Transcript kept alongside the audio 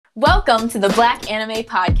Welcome to the Black Anime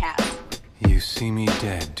Podcast. You see me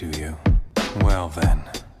dead, do you? Well then.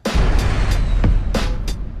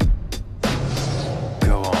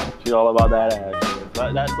 Go on. She all about that ass.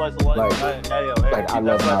 That's slice of life. I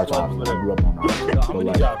love Naruto. I grew up on Naruto.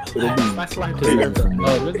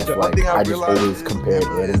 So I just always compared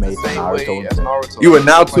anime to Naruto. You are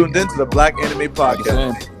now tuned into the Black Anime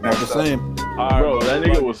Podcast. Not the same. Bro, that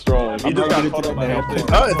nigga was strong. He just got caught up by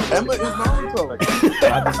that. Emma is Naruto.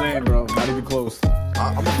 Not the same, bro. Not even close.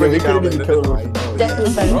 I'm gonna break it down.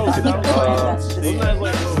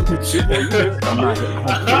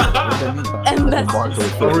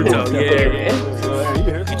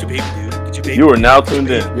 You are now tuned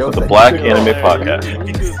in to the Black Anime Podcast.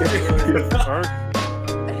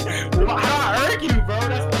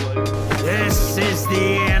 This is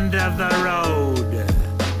the end of the road.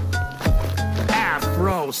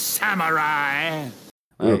 Afro Samurai.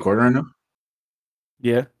 You recording right now?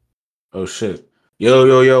 Yeah. Oh shit.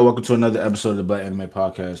 Yo. Welcome to another episode of the Black Anime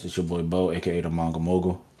Podcast. It's your boy Bo, aka the Manga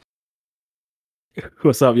Mogul.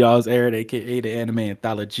 What's up, y'all? It's Aaron, aka the Anime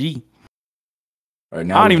Anthology. Right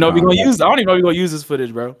now, I don't even know if we're gonna use. I don't even know if we're gonna use this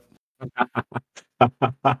footage, bro.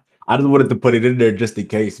 I just wanted to put it in there just in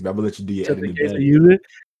case. I'm gonna let you do your editing. Use it.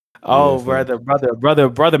 Oh, Yeah,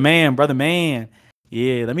 brother, man.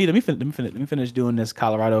 Yeah, let me finish doing this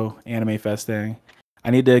Colorado Anime Fest thing. I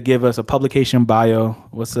need to give us a publication bio.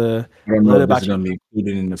 What's a I don't know little if this about is gonna be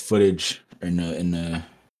included in the footage in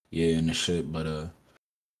the shit, but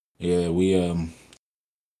yeah, we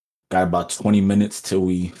got about 20 minutes till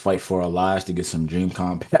we fight for our lives to get some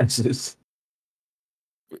DreamCon passes.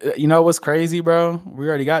 You know what's crazy, bro? We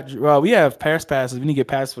already got. Well, we have passes. We need to get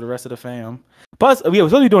passes for the rest of the fam. Plus, we were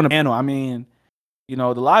supposed to be doing a panel. I mean, you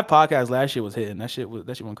know, the live podcast last year was hitting. That shit went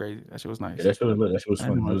crazy. That shit was nice. Yeah, that shit was lit. That shit was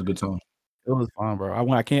fun. It was a good time. It was fun, bro. I'm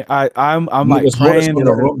like Niggas hold us praying. in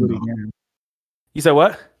the room now. You said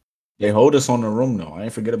what? They hold us on the room though. I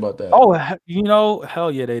ain't forget about that. Oh, you know,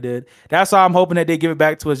 hell yeah, they did. That's why I'm hoping that they give it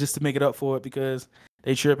back to us just to make it up for it because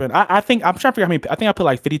they tripping. I think I'm trying to figure out how many. I think I put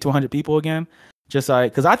like 50 to 100 people again, just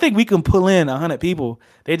like because I think we can pull in 100 people.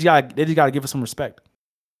 They just gotta give us some respect.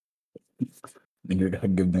 Nigga gotta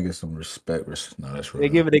give niggas some respect. No, that's real.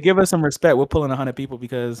 They give us some respect. We're pulling 100 people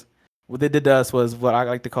because what they did to us was what I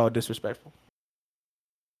like to call disrespectful.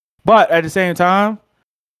 But at the same time,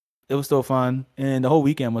 it was still fun, and the whole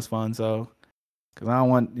weekend was fun. So, because I don't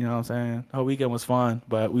want, you know what I'm saying? The whole weekend was fun,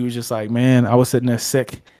 but we was just like, man, I was sitting there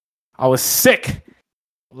sick. I was sick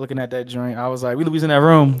looking at that joint. I was like, we was in that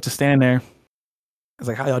room, just standing there. I was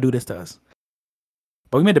like, how y'all do this to us?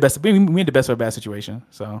 But we made the best. We made the best of a bad situation.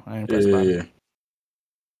 So I ain't impressed by it.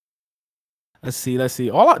 Let's see.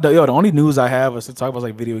 The only news I have is to talk about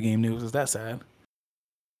like video game news. Is that sad?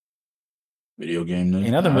 Video game news.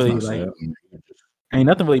 Ain't nothing really ain't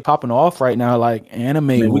nothing really popping off right now. Like anime.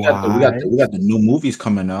 Man, we got the new movies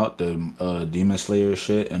coming out. The Demon Slayer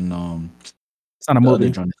shit and It's not a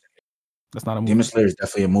movie. That's not a movie. Demon Slayer is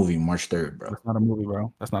definitely a movie. March 3rd, bro. That's not a movie,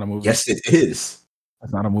 bro. That's not a movie. Yes, it is.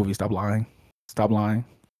 That's not a movie. Stop lying. Stop lying.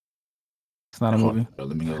 It's not a movie. Bro,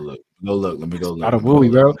 let me go look. Let me go look. Not a movie,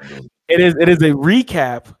 bro. It is a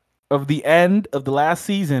recap of the end of the last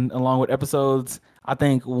season, along with episodes I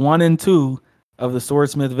think 1 and 2 of the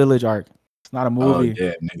Swordsmith Village arc. It's not a movie. Oh,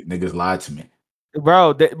 yeah, niggas lied to me,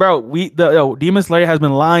 bro. Demon Slayer has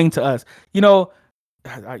been lying to us. You know,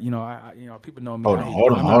 people know me.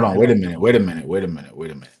 Hold on. Wait a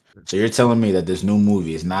minute. So you're telling me that this new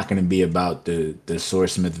movie is not going to be about the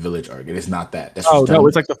Swordsmith Village arc? It is not that. That's no,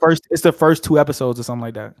 it's like the first 2 episodes or something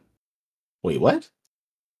like that. Wait, what?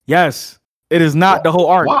 Yes. It is not the whole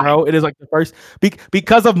arc, Why? bro. It is like the first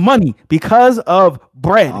because of money, because of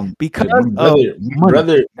bread, because my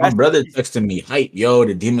brother That's- texted me, hype, yo,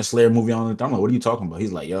 the Demon Slayer movie on the. I'm like, what are you talking about?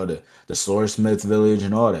 He's like, yo, the Swordsmith Village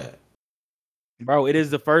and all that. Bro, it is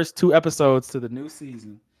the first 2 episodes to the new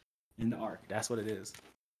season in the arc. That's what it is.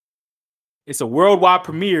 It's a worldwide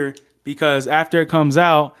premiere because after it comes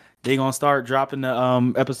out, they're gonna start dropping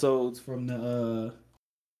the episodes from the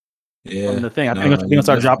from the thing. I think they're gonna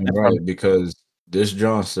start dropping it right because this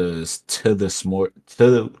John says to the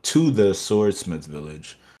Swordsmith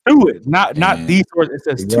Village. To it, not the source. It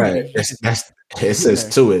says to Right. it. It says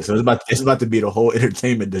to it. So it's about to be the whole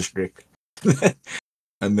entertainment district.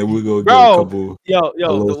 And then we go get a couple.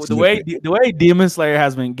 The way Demon Slayer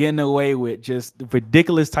has been getting away with just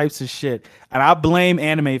ridiculous types of shit, and I blame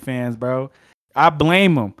anime fans, bro. I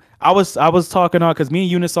blame them. I was talking on because me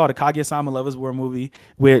and Eunice saw the Kaguya-sama Lovers War movie,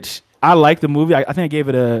 which I liked the movie. I think I gave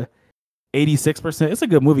it a 86%. It's a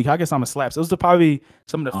good movie. Kaguya-sama slaps. It was probably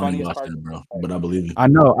some of the I only funniest watched parts. it, bro. But I believe you. I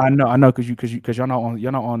know, because y'all not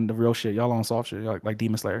on the real shit. Y'all on soft shit, like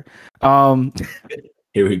Demon Slayer.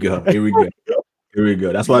 Here we go.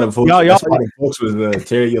 That's why the folks. Y'all- that's why the folks was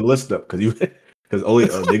tearing your list up because only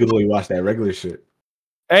niggas only watch that regular shit.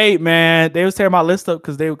 Hey man, they was tearing my list up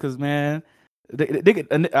because man, don't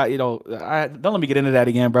let me get into that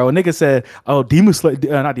again, bro. A nigga said, "Oh, not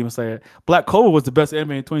Demon Slayer, Black Clover was the best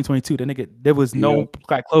anime in 2022." There was no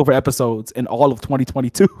Black Clover episodes in all of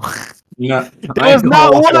 2022. There was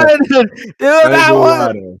not one. There was not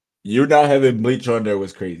one. You not having Bleach on there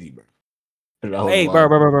was crazy, bro. Hey, bro.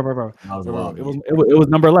 It was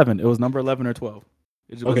number 11. It was number 11 or 12.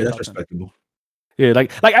 Okay, that's respectable. Yeah,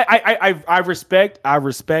 I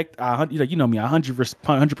respect. You know me.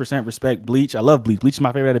 100% respect Bleach. I love Bleach. Bleach is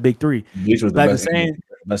my favorite out of the big three. Bleach was the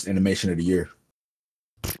best animation of the year.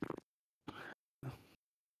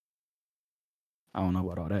 I don't know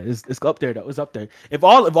about all that. It's up there though. It's up there. If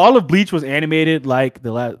all of Bleach was animated like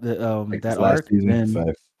that arc,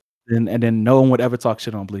 then no one would ever talk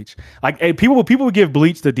shit on Bleach. Like, hey, people would give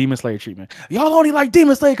Bleach the Demon Slayer treatment. Y'all only like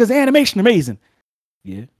Demon Slayer because the animation amazing.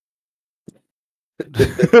 Yeah.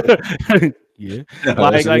 Yeah.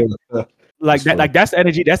 Like that's the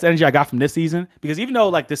energy. That's the energy I got from this season. Because even though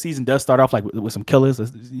like this season does start off like with some killers,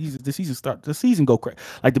 the season go crazy.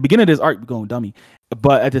 Like the beginning of this arc going dummy,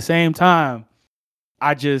 but at the same time,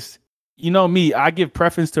 I just, you know me, I give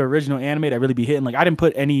preference to original anime that really be hitting. Like I didn't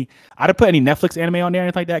put any Netflix anime on there or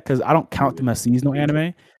anything like that because I don't count them as seasonal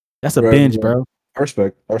anime. That's a binge, bro. I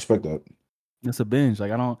respect that. That's a binge.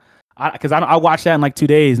 Like I watch that in like 2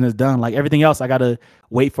 days and it's done. Like everything else, I gotta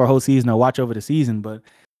wait for a whole season or watch over the season. But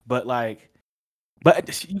you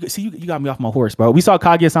got me off my horse, bro. We saw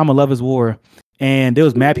Kaguya-sama Love is War, and there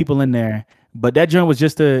was mad people in there. But that joint was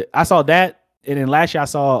just I saw that, and then last year I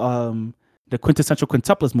saw the Quintessential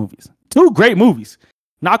Quintuplets movies. 2 great movies.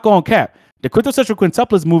 Not going cap. The Quintessential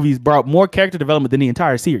Quintuplets movies brought more character development than the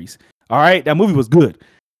entire series. All right, that movie was good,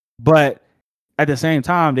 but at the same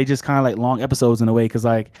time, they just kind of like long episodes in a way because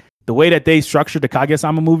like the way that they structured the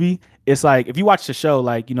Kaguya-sama movie, it's like if you watch the show,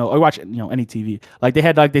 like or watch any TV, like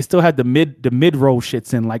they still had the mid roll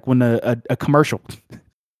shits in like when a commercial.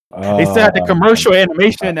 They still had the commercial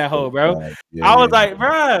animation in that whole, bro. I was like,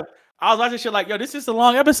 bro. I was watching shit like, yo, this is a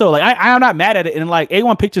long episode. Like, I'm not mad at it. And like,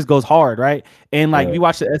 A1 Pictures goes hard, right? And like, if you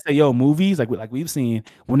watch the SAO movies, like we've seen,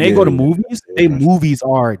 when they go to movies, they movies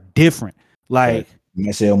are different. Like,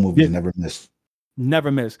 SAO movies never miss.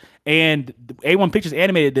 And A1 Pictures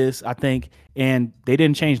animated this, I think, and they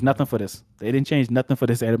didn't change nothing for this. They didn't change nothing for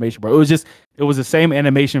this animation, bro. It was the same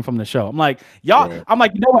animation from the show. I'm like, y'all. I'm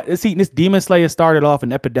like, you know what? See, this Demon Slayer started off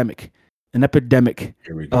an epidemic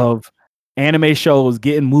of anime shows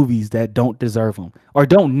getting movies that don't deserve them or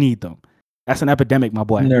don't need them. That's an epidemic, my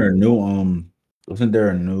boy. Wasn't there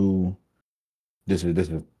a new? This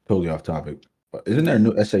is totally off topic. But isn't there a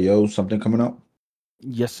new SAO something coming out?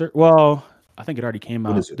 Yes, sir. Well, I think it already came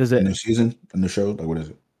out. Does it a new season? A new show? Like what is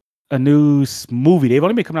it? A new movie. They've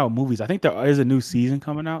only been coming out with movies. I think there is a new season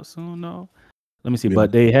coming out soon. No, let me see. Yeah.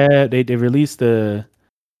 But they released the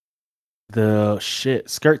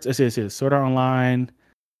skirts. It says Sword Art Online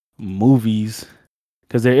movies,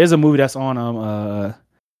 because there is a movie that's on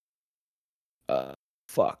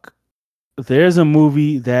there's a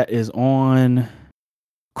movie that is on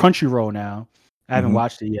Crunchyroll now. I haven't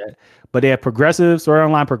watched it yet, but they have Sword Art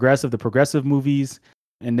Online the progressive movies,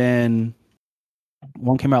 and then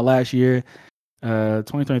one came out last year,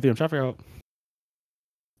 2023. I'm trying to figure out.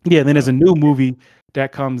 Yeah, then there's a new movie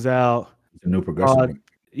that comes out. The new progressive.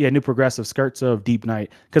 New progressive, Skirts of Deep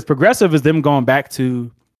Night, because progressive is them going back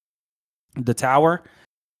to the tower,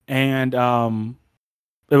 and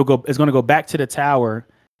it's going to go back to the tower,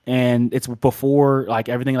 and it's before like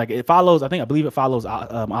everything, like it follows. I believe it follows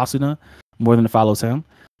Asuna more than it follows him.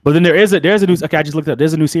 But then there's a new. Okay, I just looked up.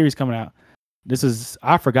 There's a new series coming out.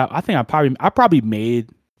 I forgot. I think I probably made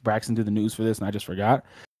Braxton do the news for this, and I just forgot.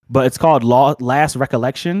 But it's called Last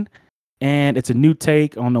Recollection, and it's a new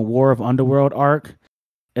take on the War of Underworld arc.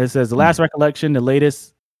 It says The Last Recollection, the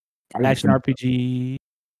latest action RPG.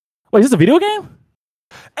 Wait, is this a video game?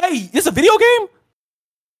 Hey, this a video game?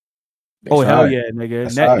 Oh, hell yeah, nigga.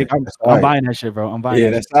 I'm buying that shit, bro. I'm buying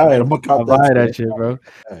that. That's all right. I'm buying that shit, bro.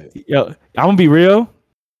 Yo, I'm gonna be real.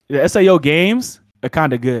 The SAO games are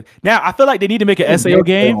kind of good. Now, I feel like they need to make an SAO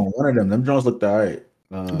game. One of them Jones looked all right.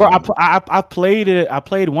 Bro, I played it. I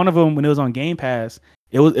played one of them when it was on Game Pass.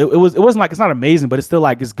 It wasn't like, it's not amazing, but it's still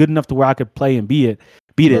like it's good enough to where I could play and beat it.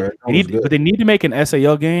 But they need to make an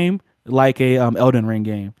SAO game like a Elden Ring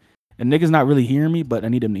game. And niggas not really hearing me, but I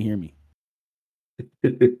need them to hear me.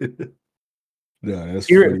 Yeah, that's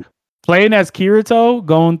Kira- funny. Playing as Kirito,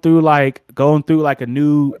 going through like a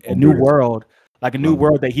new world, like a new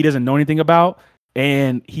world that he doesn't know anything about,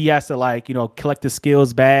 and he has to like collect his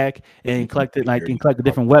skills back and collect the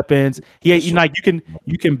different weapons. Like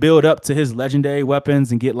you can build up to his legendary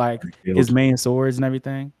weapons and get like his main swords and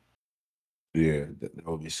everything. Yeah, that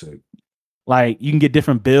would be sick. Like you can get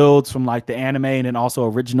different builds from like the anime and then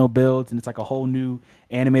also original builds, and it's like a whole new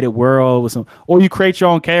animated world with some. Or you create your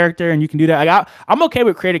own character and you can do that. Like I'm okay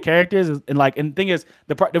with created characters, and the thing is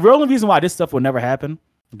the only reason why this stuff will never happen.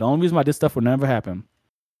 The only reason why this stuff will never happen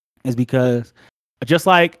is because just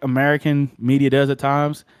like American media does at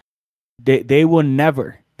times, they will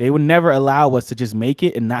never allow us to just make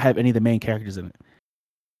it and not have any of the main characters in it.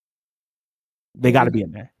 They got to be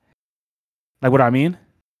in there. Like what I mean?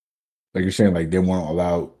 Like you're saying, like they won't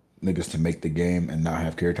allow niggas to make the game and not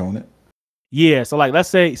have Kirito in it. Yeah. So let's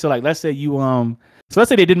say you let's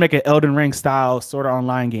say they did make an Elden Ring style sort of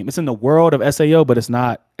online game. It's in the world of SAO, but it's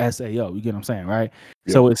not SAO. You get what I'm saying, right?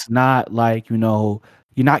 Yeah. So it's not like you're not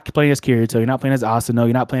playing as Kirito, you're not playing as Asano,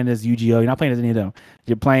 you're not playing as Yu-Gi-Oh, you're not playing as any of them.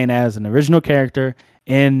 You're playing as an original character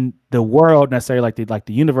in the world, necessarily like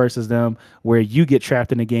the universe is them, where you get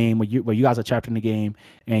trapped in the game, where you guys are trapped in the game,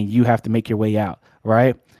 and you have to make your way out,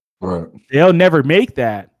 right? Right. They'll never make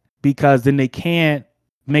that because then they can't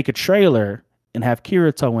make a trailer and have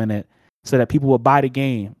Kirito in it so that people will buy the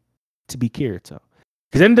game to be Kirito.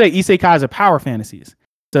 Because then the isekais are power fantasies.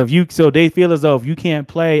 So they feel as though if you can't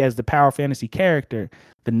play as the power fantasy character,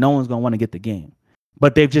 then no one's gonna want to get the game.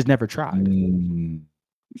 But they've just never tried.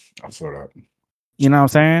 I saw that. You know what I'm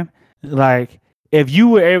saying? Like if you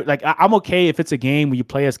were like, I'm okay if it's a game where you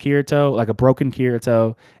play as Kirito, like a broken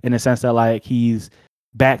Kirito, in the sense that like he's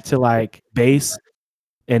back to like base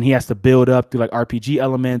and he has to build up through like RPG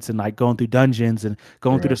elements and like going through dungeons and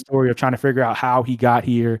going through the story of trying to figure out how he got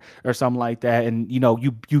here or something like that. And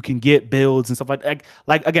you can get builds and stuff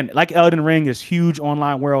like again, like Elden Ring is huge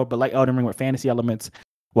online world, but like Elden Ring with fantasy elements.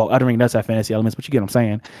 Well, Elden Ring does have fantasy elements, but you get what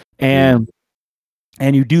I'm saying.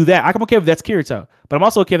 And you do that. I'm okay if that's Kirito, but I'm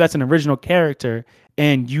also okay if that's an original character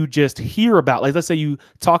and you just hear about, like, let's say you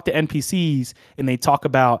talk to NPCs and they talk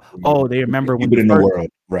about, they remember when in the world,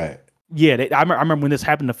 right? Yeah, I remember when this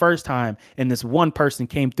happened the first time and this one person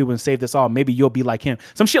came through and saved us all. Maybe you'll be like him.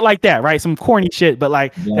 Some shit like that, right? Some corny shit, but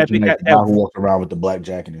like who walked around with the black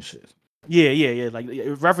jacket and shit. Yeah. Like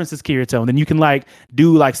it references Kirito, and then you can like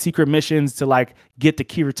do like secret missions to like get the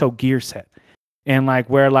Kirito gear set. And like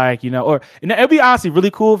where like and it'd be honestly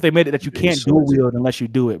really cool if they made it that you can't dual wield unless you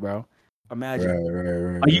do it, bro.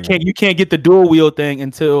 Imagine right. You can't get the dual wield thing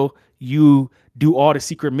until you do all the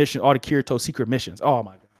secret mission, all the Kirito secret missions. Oh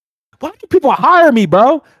my god, why do people hire me,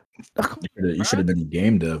 bro? You should have been a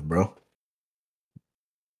game dev, bro.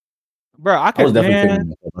 Bro, I was definitely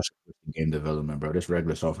thinking game development, bro. This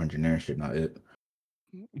regular software engineering shit, not it.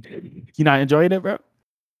 You not enjoying it, bro?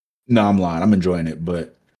 No, I'm lying. I'm enjoying it,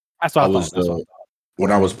 but that's what I was.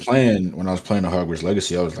 When I was playing the Hogwarts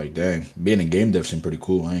Legacy, I was like, dang, being a game dev seemed pretty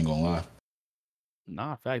cool. I ain't gonna lie.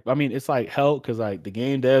 Nah, fact. I mean, it's like hell because like the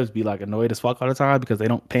game devs be like annoyed as fuck all the time because they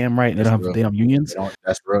don't pay them right and they don't have unions.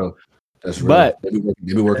 That's real. But they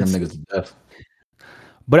be working niggas to death.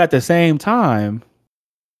 But at the same time,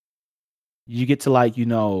 you get to like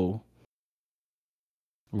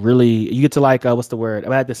really you get to like what's the word?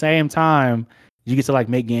 But at the same time, you get to like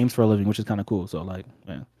make games for a living, which is kind of cool. So like,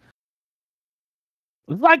 man.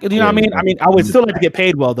 Like what I mean? I would still like to get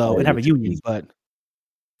paid well though and have a union, but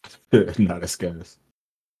not as scarce.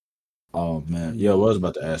 Oh man, yeah. What I was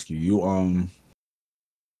about to ask you. You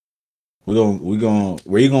we going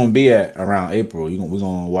where you gonna be at around April? We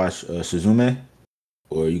gonna watch Suzume,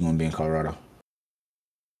 or are you gonna be in Colorado?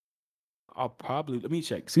 I'll probably let me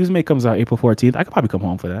check. Suzume comes out April 14th. I could probably come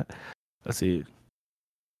home for that. Let's see.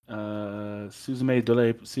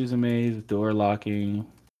 Suzume's door locking.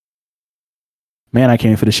 Man, I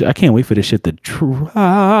can't wait for this shit. I can't wait for this shit to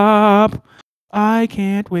drop. I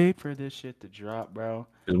can't wait for this shit to drop, bro.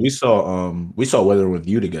 We saw Weather with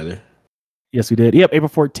You together. Yes, we did. Yep, April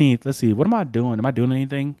 14th. Let's see. What am I doing? Am I doing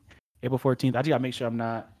anything? April 14th. I just gotta make sure I'm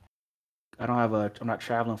not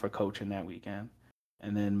traveling for coaching that weekend.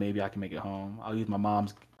 And then maybe I can make it home. I'll use my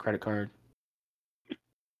mom's credit card.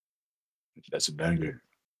 That's a banger.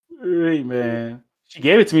 Hey man. She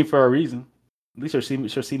gave it to me for a reason. At least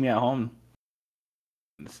she'll see me at home.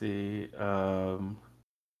 Let's see. I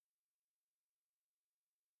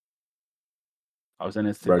was in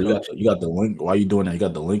this. Bro, you got the link. Why are you doing that? You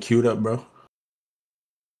got the link queued up, bro?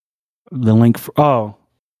 The link I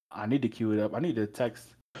need to queue it up. I need to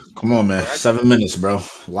text. Come on, man. 7 minutes, bro.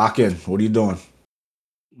 Lock in. What are you doing?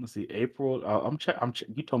 Let's see, April.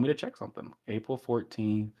 You told me to check something. April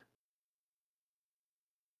 14th.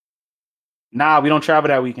 Nah, we don't travel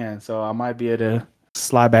that weekend, so I might be able to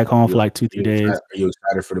slide back home for like 2-3 days. Are you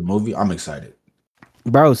excited for the movie? I'm excited.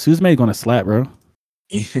 Bro, Suzume's gonna slap, bro.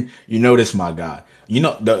 You know this, my guy. You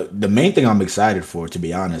know the main thing I'm excited for, to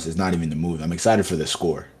be honest, is not even the movie. I'm excited for the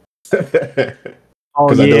score.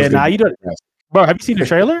 Oh yeah, nah, you don't. Bro, have you seen the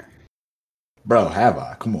trailer? Bro, have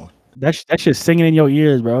I? Come on. That shit's singing in your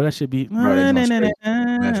ears, bro. That should be. Bro,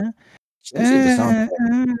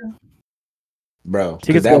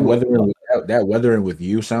 that Weathering with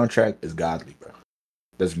You soundtrack is godly, bro.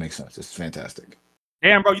 Doesn't make sense. It's fantastic.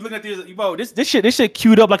 Damn, bro, you looking at these, bro? This shit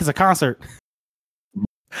queued up like it's a concert.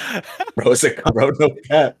 Bro,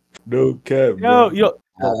 no cap, bro. Yo,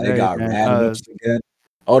 they got Rad Lips again.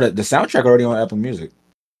 Oh, the soundtrack already on Apple Music.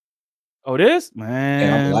 Oh, it is,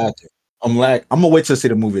 man. Yeah, I'm gonna wait to see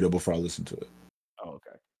the movie though before I listen to it. Oh,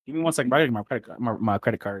 okay. Give me 1 second. I got my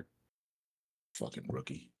credit card. Fucking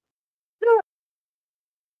rookie.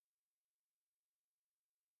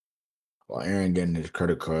 While Aaron getting his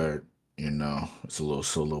credit card, it's a little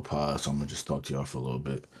solo pod, so I'm gonna just talk to y'all for a little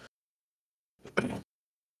bit.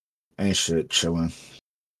 Ain't shit, chilling.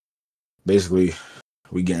 Basically,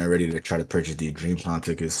 we getting ready to try to purchase the DreamCon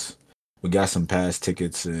tickets. We got some past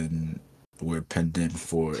tickets and we're pending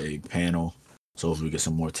for a panel. So hopefully we get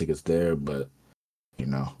some more tickets there, but we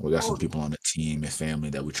got some people on the team and family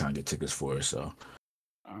that we're trying to get tickets for. So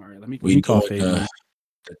all right, let me call the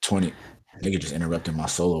 20. Nigga just interrupted my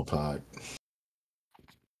solo pod.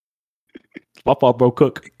 My fault, bro.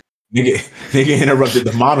 Cook. Nigga interrupted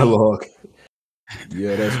the monologue.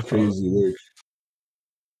 Yeah, that's crazy work.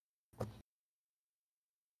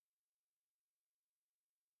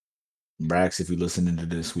 Brax, if you're listening to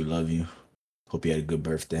this, we love you. Hope you had a good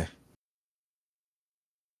birthday.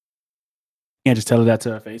 Can't just tell her that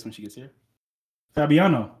to her face when she gets here.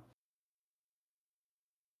 Fabiano.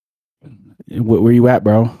 Where you at,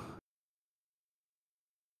 bro?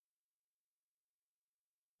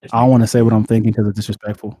 I don't want to say what I'm thinking because it's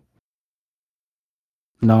disrespectful.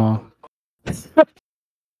 No.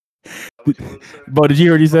 Bro, did you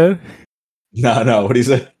hear what he said? No. What he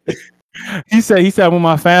said? He said with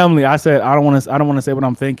my family. I said I don't want to say what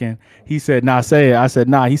I'm thinking. He said nah, say it. I said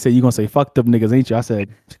nah. He said you gonna say fuck them niggas, ain't you? I said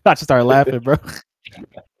I just started laughing, bro.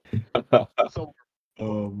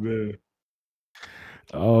 Oh man.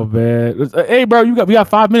 Hey, bro, we got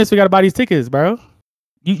 5 minutes. We gotta buy these tickets, bro.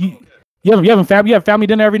 You have family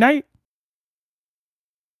dinner every night?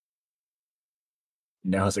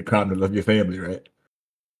 Now it's a crime to love your family, right?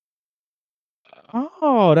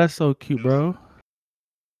 Oh, that's so cute, bro.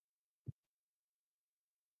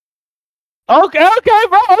 Okay, bro.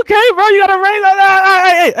 You gotta raise that.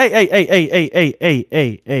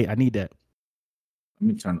 Hey, I need that.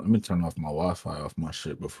 Let me turn off my Wi-Fi off my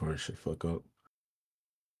shit before it shit fuck up.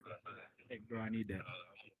 Hey, bro, I need that.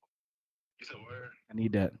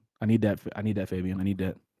 I need that, Fabian. I need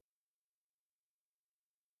that.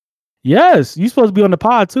 Yes, you supposed to be on the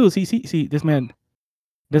pod too. See, this man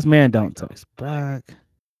don't text back.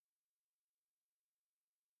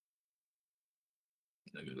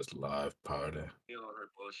 Nigga, this live party. You hold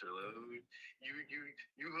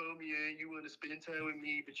me in. You want to spend time with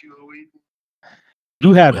me, but you always.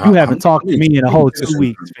 You haven't talked to me in a whole 2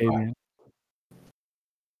 weeks, Fabian.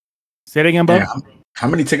 Say it again, bro. How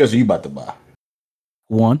many tickets are you about to buy?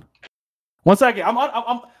 1 second.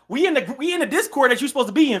 We in the Discord that you're supposed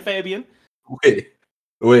to be in, Fabian. Wait,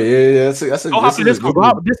 yeah. That's a Go hop in Discord. Go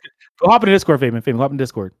hop in the Discord, Fabian. Go hop in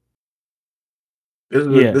Discord. This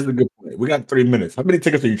is a good point. We got 3 minutes. How many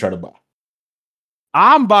tickets are you trying to buy?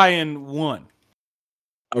 I'm buying 1.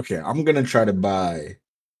 Okay, I'm gonna try to buy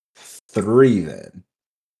 3 then.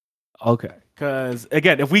 Okay, because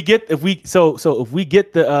again, if we get the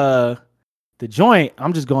joint,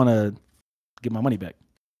 I'm just gonna get my money back.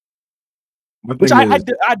 Which I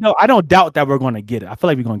don't doubt that we're gonna get it. I feel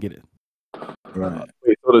like we're gonna get it. Right.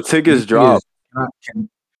 Wait, so the tickets drop. Can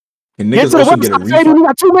niggas also get a refund? We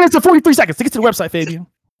got 2 minutes and 43 seconds to get to the website, Fabian.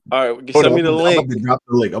 All right, send me the link.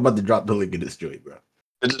 I'm about to drop the link in this joint, bro.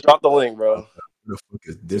 Just drop the link, bro. Where the fuck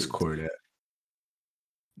is Discord at?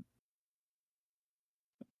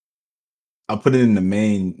 I'll put it in the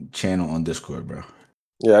main channel on Discord, bro.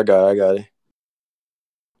 Yeah, I got it.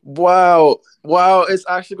 Wow, it's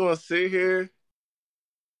actually gonna sit here.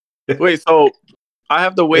 Wait, so I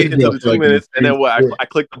have to wait until the 2 minutes, and then what? I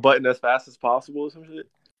click the button as fast as possible or some shit?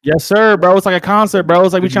 Yes, sir, bro. It's like a concert, bro.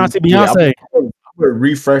 It's like we trying to see Beyonce. I'm gonna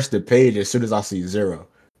refresh the page as soon as I see 0.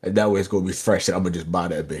 And that way it's gonna be fresh, and I'm gonna just buy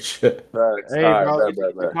that bitch. Right. Hey,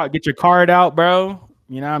 bro, get your card out, bro.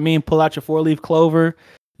 You know what I mean? Pull out your 4-leaf clover.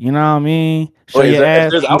 You know what I mean? Show Wait, your ass.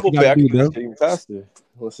 if there's do what Apple you Pay, gotta I can do, do bro. this even faster.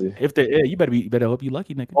 Let's see. If there, yeah, you better hope you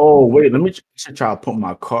lucky, nigga. Oh wait, let me should try to put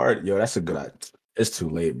my card. Yo, that's a good idea. It's too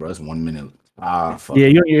late, bro. It's 1 minute. Fuck. Yeah,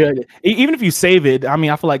 even if you save it, I mean,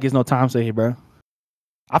 I feel like there's no time save, bro.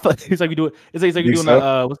 I feel like it's like we do it. It's like we doing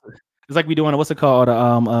it's like we doing what's it called?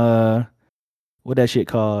 What that shit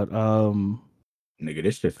called? Nigga,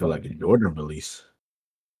 this shit feel like a Jordan release.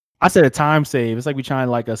 I said a time save. It's like we trying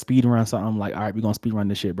like a speed run something. Like, all right, we gonna speed run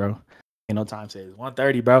this shit, bro. Ain't no time save.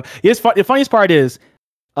 1:30, bro. It's fun. The funniest part is,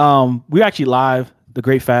 we actually live. The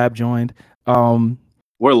Great Fab joined.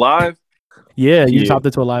 We're live. Yeah, you hopped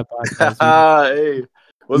into a live podcast. Hey,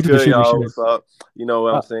 what's good, y'all? What's up? You know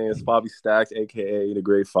what I'm saying? It's Bobby Stacks, aka the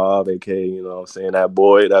Great Five, aka you know what I'm saying, that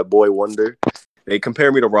boy wonder. They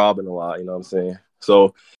compare me to Robin a lot. You know what I'm saying?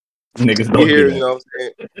 So niggas we here. You know what I'm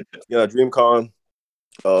saying? Yeah, DreamCon.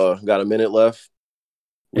 Got a minute left.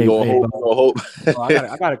 We gonna hope.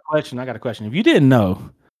 I got a question. If you didn't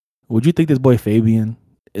know, would you think this boy Fabian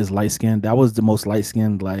is light skinned? That was the most light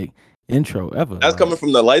skinned like intro ever. That's coming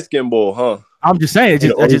from the light skin bull, huh? I'm just saying.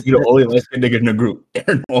 You're the only light skinned nigga in the group. I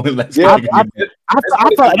thought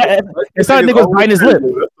it sounded like nigga was biting his lip.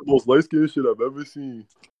 That's the most light skinned shit I've ever seen.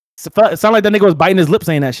 It sounded like that nigga was biting his lip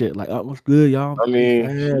saying that shit. Like, oh, what's good, y'all? I mean,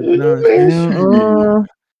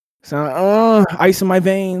 ice in my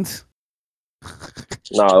veins.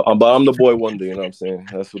 Nah, but I'm the boy wonder. You know what I'm saying?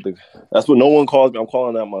 That's what no one calls me. I'm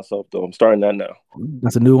calling that myself though. I'm starting that now.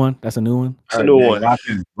 That's a new one. It's a new one. Lock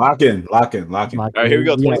in. All right, here we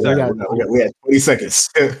go. 20 seconds. We had 20 seconds.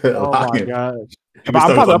 Oh my gosh.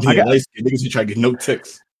 Niggas try to get no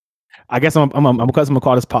ticks. I guess I'm gonna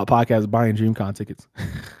call this podcast buying DreamCon tickets.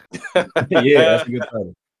 Yeah, that's a good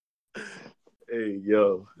title. Hey,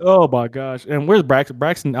 yo. Oh my gosh. And where's Braxton?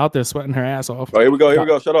 Braxton out there sweating her ass off. Oh, here we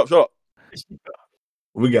go. Shut up.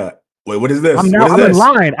 We got. Wait, what is this? I'm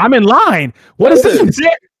in line. What is this?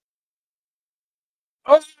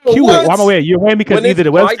 You're waiting because either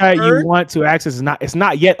the website you want to access it's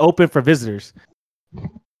not yet open for visitors.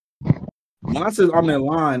 Mine says I'm in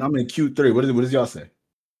line. I'm in Q3. What does y'all say?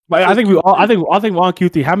 But I think we're on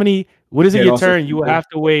Q3. What is it your turn? You will have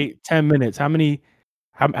to wait 10 minutes. How many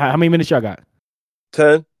minutes y'all got?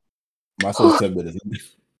 10. Mine says 10 minutes.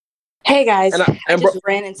 Hey guys, I just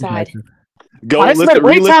ran inside.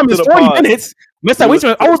 Wait time is 40 minutes. Mr. Wait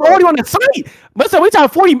time. I was already on the site. Mr. Wait time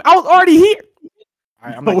 40. I was already here.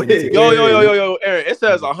 Yo, Aaron. It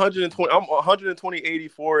says 120. I'm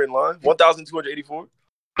 120.84 in line. 1,284.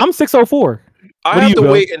 I'm 604. I have to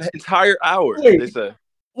wait an entire hour. They say.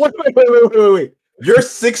 Wait. You're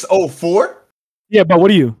 604? Yeah, but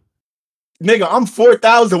what are you? Nigga, I'm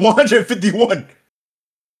 4,151.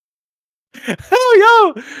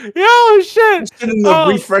 Oh, yo, shit.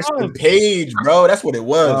 Refresh the page, bro. That's what it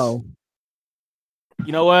was. Oh.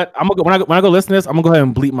 You know what? I'm gonna go when I go listen to this. I'm gonna go ahead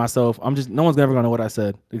and bleep myself. No one's ever gonna know what I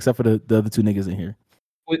said except for the other two niggas in here.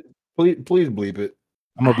 Please bleep it.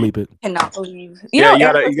 I'm gonna bleep it. Cannot believe. You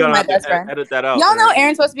gotta my best friend. Edit that out. Y'all know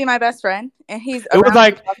Aaron's supposed to be my best friend, and he's. It was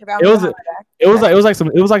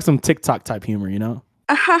like some TikTok type humor, you know.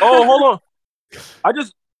 Oh, hold on. I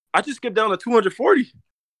just skipped down to 240.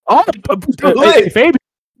 Oh, Fabian,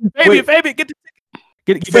 get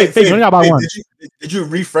the Did you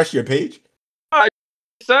refresh your page? I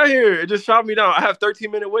sat here. It just shot me down. I have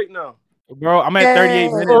 13-minute wait now. Bro, I'm at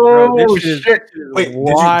 38 minutes, bro. This shit. Wait,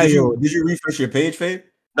 did you refresh your page, Fabe?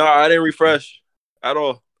 No, I didn't refresh at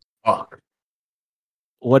all. Fuck.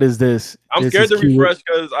 What is this? I'm scared to refresh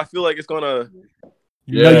because I feel like it's gonna.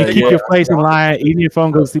 You keep your place in line. Even your phone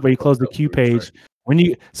goes to sleep, or you close the queue page.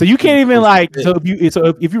 So you can't even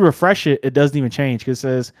if you refresh it, it doesn't even change because it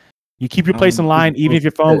says you keep your place in line even if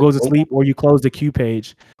your phone goes to sleep or you close the queue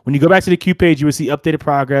page. When you go back to the queue page, you will see updated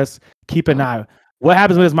progress. Keep an eye. What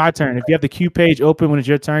happens when it's my turn? If you have the queue page open when it's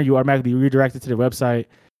your turn, you automatically redirected to the website.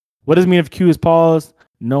 What does it mean if queue is paused?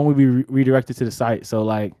 No one will be redirected to the site. So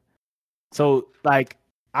I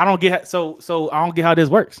don't get how this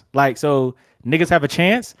works. Like, so niggas have a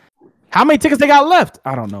chance. How many tickets they got left?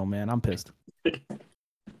 I don't know, man. I'm pissed.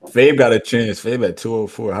 Fabe got a chance. Fabe at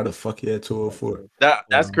 204. How the fuck he at 204?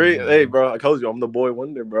 That's crazy. Hey, bro, I told you I'm the boy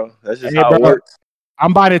wonder, bro. That's just how it works.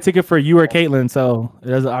 I'm buying a ticket for you or Caitlin, so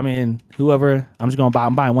whoever.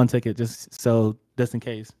 I'm buying one ticket just in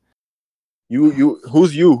case.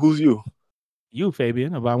 Who's you? You,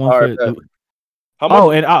 Fabian. I'm buying one for how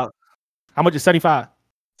much? and how much is 75?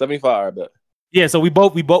 75, I bet. Yeah, so we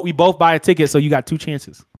both buy a ticket, so you got two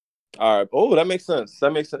chances. All right. Oh, that makes sense.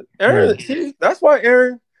 Aaron, see, that's why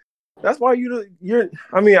you're. I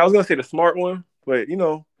mean, I was gonna say the smart one, but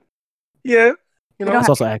yeah, that's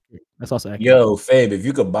also accurate. That's also accurate. Yo, Fabe, if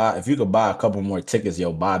you could buy a couple more tickets,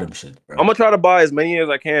 yo, buy them shit, bro. I'm gonna try to buy as many as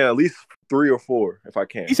I can, at least 3 or 4 if I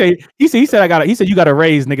can. He said you got to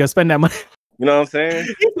raise, nigga. Spend that money. You know what I'm saying?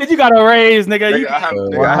 He said you got to raise, nigga. I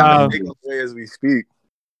have to take as we speak.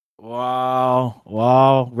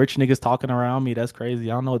 Wow. Rich niggas talking around me. That's crazy.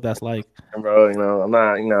 I don't know what that's like. Bro, I'm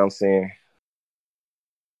not, what I'm saying.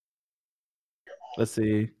 Let's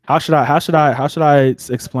see. How should I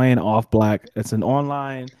explain Off Black? It's an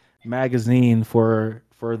online magazine for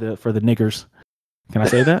the niggers. Can I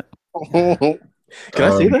say that? Can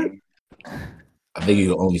I say that? I think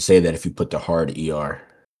you can only say that if you put the hard ER.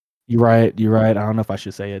 You're right. I don't know if I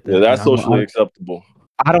should say it. Yeah, that's socially acceptable.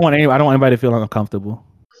 I don't want anybody to feel uncomfortable.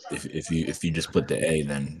 If you just put the A,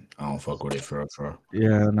 then I don't fuck with it for.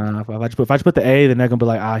 Yeah, nah. If I just put the A, then they're gonna be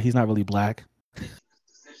like, he's not really black.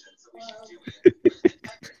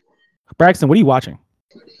 Braxton, what are you watching?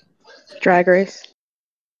 Drag Race.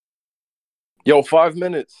 Yo, 5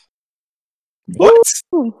 minutes. What?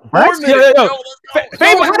 Braxton, yo.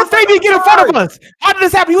 How did Fabian get in front of us? How did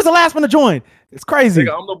this happen? He was the last one to join. It's crazy.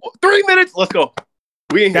 Nigga, 3 minutes. Let's go.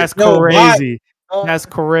 That's crazy. That's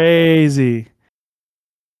crazy.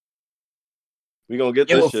 We gonna get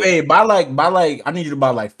this shit. Fabe, buy like I need you to buy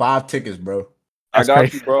like 5 tickets, bro. I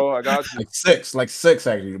got you, bro. I got you. Like six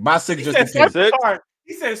actually. Buy 6 just in case.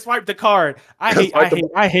 He said swipe the card. I hate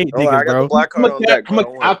niggas, I got bro. the black card on deck,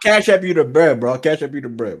 bro. I'll cash up you the bread, bro. Just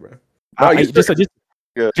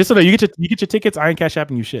so that you get your tickets, I ain't cash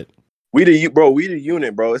apping you shit. We the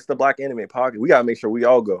unit, bro. It's the Black Anime Pocket. We gotta make sure we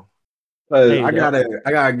all go. I gotta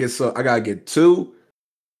get 2.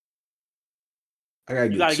 I gotta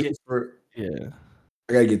get 2 for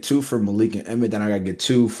I gotta get 2 for Malik and Emmett. Then I gotta get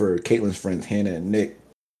 2 for Caitlin's friends Hannah and Nick.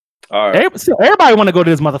 All right. Everybody want to go to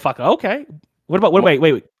this motherfucker. Okay.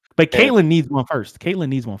 Wait. But Caitlin needs one first.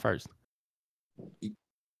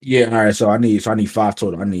 Yeah. All right. So I need 5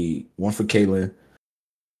 total. I need 1 for Caitlin,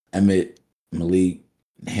 Emmett, Malik,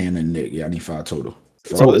 Hannah, and Nick. Yeah, I need 5 total.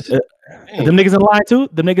 So them niggas in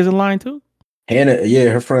line too. Hannah, yeah,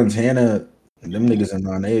 her friends Hannah. Them niggas in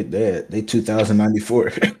line. They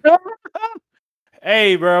 2094.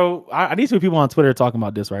 Hey, bro, I need to see people on Twitter talking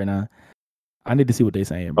about this right now. I need to see what they're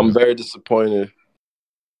saying, bro. I'm very disappointed.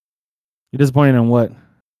 You're disappointed in what?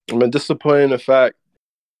 I'm disappointed in the fact,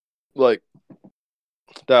 like,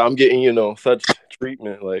 that I'm getting, such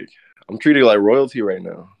treatment. Like, I'm treated like royalty right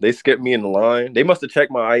now. They skipped me in the line. They must have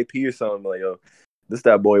checked my IP or something. Like, yo, this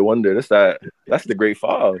that boy Wonder. That's the Great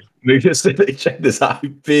 5. They just said they checked this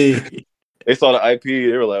IP. They saw the IP.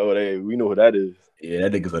 They were like, oh, we know who that is. Yeah,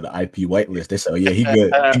 that nigga's on the IP whitelist. They said, oh, yeah, he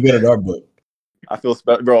good. He good at our book. I feel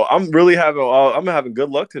special, bro. I'm having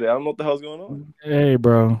good luck today. I don't know what the hell's going on. Hey,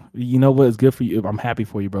 bro. You know what is good for you? I'm happy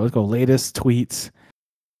for you, bro. Let's go. Latest tweets.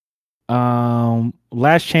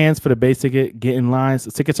 Last chance for the base ticket. Get in lines.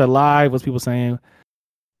 The tickets are live. What's people saying?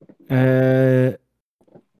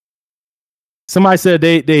 Somebody said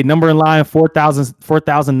they number in line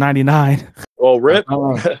 4,099. Oh, rip.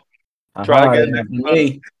 Try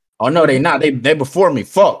again. Oh no, they not. They before me.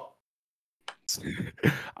 Fuck.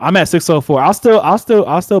 I'm at 604. I'll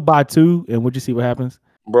still buy 2, and we'll just see what happens.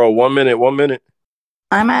 Bro, 1 minute.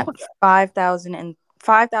 I'm at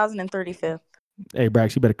 5,035. Hey,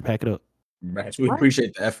 Brax, you better pack it up. Brax, we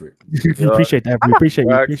appreciate the effort. We appreciate the effort. We appreciate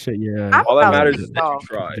yeah. All that matters is that you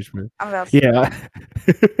tried. Yeah.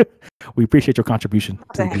 We appreciate your contribution.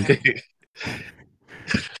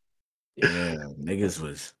 Yeah, niggas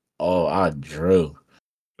was I drew.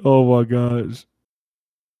 Oh my gosh.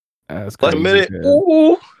 That's crazy. Last minute.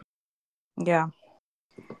 Ooh. Yeah.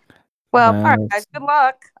 Well, all right, guys. Good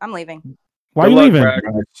luck. I'm leaving. Why are you leaving?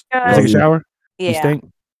 Take a shower? Yeah. You stink?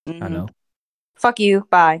 Mm-hmm. I know. Fuck you.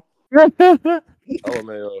 Bye. Oh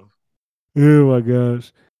man. Oh my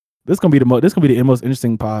gosh. This gonna be the most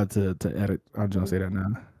interesting pod to edit. I'm just gonna say that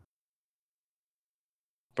now.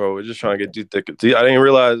 Bro, we're just trying to get these tickets. I didn't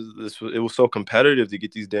realize it was so competitive to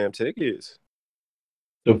get these damn tickets.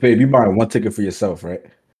 So, babe, you buying 1 ticket for yourself, right?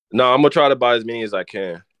 No, I'm gonna try to buy as many as I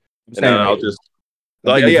can, and then I'll just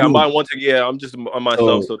I'm buying 1 ticket. Yeah, I'm just on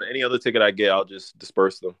myself. So any other ticket I get, I'll just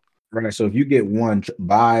disperse them. Right. So if you get 1,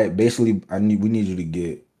 buy. Basically, we need you to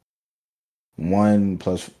get 1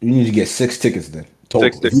 plus. You need to get 6 tickets then. Total.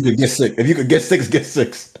 If you could get 6, get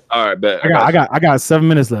 6. All right, bet. I got 7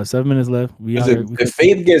 minutes left. 7 minutes left. If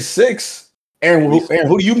Faith gets 6, Aaron,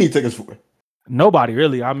 who do you need tickets for? Nobody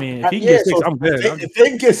really. I mean, if he gets 6, I'm good. If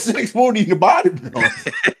they get 6, who need to buy them?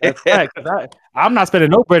 I'm not spending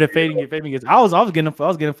no bread if Faden gets. I was getting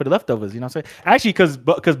for the leftovers. You know what I'm saying? Actually, because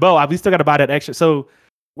Bo, we still got to buy that extra. So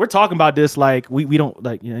we're talking about this like we don't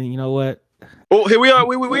like. You know what? Oh, here we are.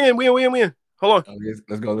 We in. Hold on.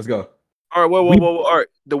 Let's go. All right, whoa. All right,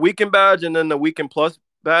 the weekend badge and then the weekend plus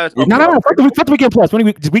badge. No. Fuck the weekend plus.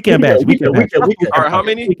 Just weekend badge. Weekend badge. All right, how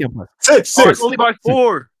many? Weekend plus. Six. Oh, it's only by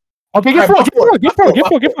 4. Okay, get 4. Get 4. All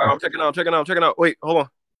right, I'm checking out. Wait, hold on.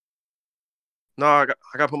 No, I got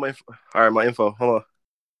to put my info. All right, my info. Hold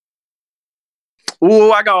on.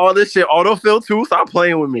 Ooh, I got all this shit autofill too. Stop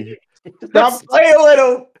playing with me. Stop playing with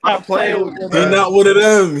him. Stop playing with me. He's not one of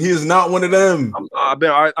them. He is not one of them. I've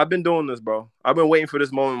been doing this, bro. I've been waiting for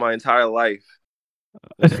this moment my entire life.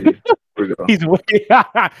 Let's see. Here we go. He's been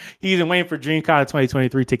waiting for DreamCon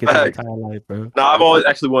 2023 tickets his entire life, bro. No, I've always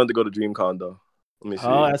actually wanted to go to DreamCon though. Let me see.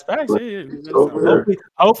 Oh, that's facts.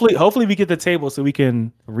 Hopefully we get the table so we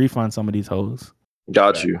can refund some of these hoes.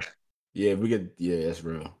 Got you. Yeah, we get. Yeah, that's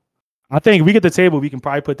real. I think if we get the table, we can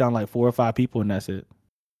probably put down like 4 or 5 people, and that's it.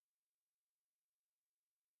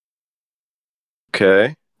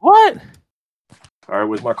 Okay. What? All right,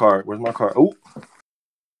 where's my card? Oh,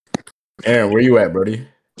 Aaron, where you at, Brody?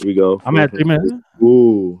 here we go. I'm at 3 minutes.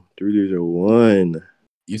 Ooh, 3, 2, 1.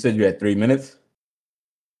 You said you had 3 minutes.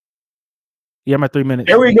 Yeah, I'm at 3 minutes.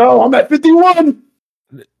 There we go. I'm at 51.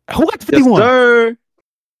 Who got Yes, 51? sir.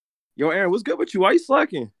 Yo, Aaron, what's good with you? Why you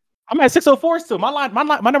slacking? I'm at 604 still. My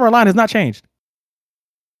number line has not changed.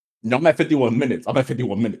 No, I'm at 51 minutes.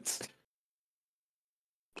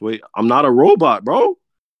 Wait, I'm not a robot, bro.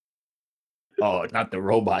 Oh, not the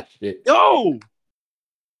robot shit. Yo,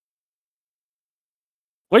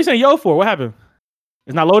 What are you saying yo for? What happened?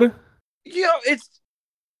 It's not loaded?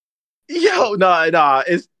 nah,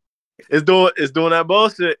 it's doing that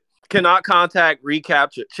bullshit. Cannot contact,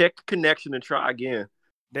 recapture, check connection, and try again.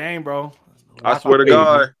 Dang, bro. I swear to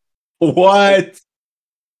God. What?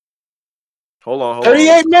 Hold on.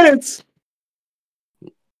 38 minutes.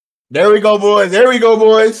 There we go, boys.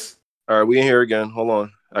 All right, we in here again. Hold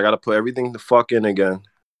on. I gotta put everything the fuck in again.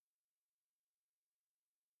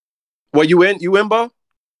 What, you in, Bo?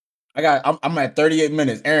 I'm at 38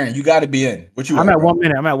 minutes. Aaron, you got to be in. What you? I'm at, at bro? 1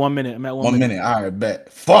 minute. I'm at 1 minute. 1 minute. All right,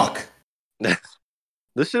 bet. Fuck.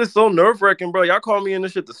 This shit is so nerve-wracking, bro. Y'all call me in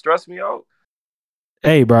this shit to stress me out.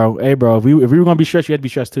 Hey, bro. If we were gonna be stressed, you had to be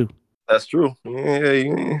stressed too. That's true.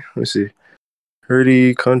 Yeah. Let me see.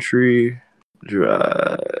 Hurdy Country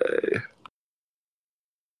Drive.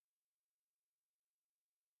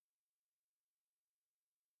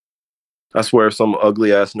 I swear if some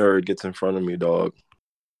ugly ass nerd gets in front of me, dog.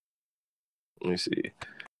 Let me see.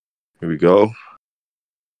 Here we go.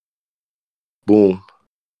 Boom.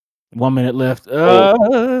 1 minute left.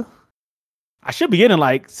 I should be in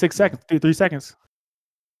like 6 seconds, 3 seconds.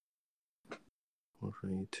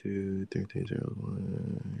 142,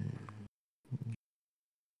 1301.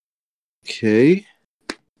 Okay.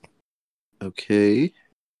 Here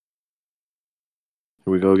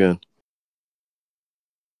we go again.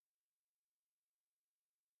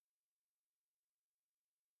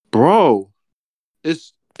 Bro,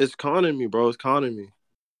 it's conning me, bro. It's conning me.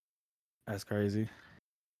 That's crazy.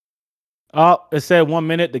 Oh, it said 1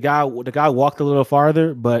 minute. The guy walked a little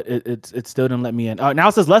farther, but it still didn't let me in. Now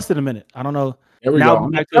it says less than a minute. I don't know. There we now go.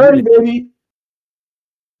 Back to a minute. Baby.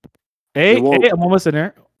 Hey, I'm almost in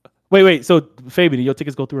there. Wait. So Fabian, did your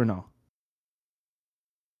tickets go through or no?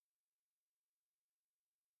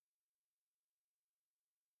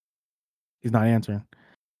 He's not answering.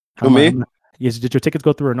 Who, me? Yes, did your tickets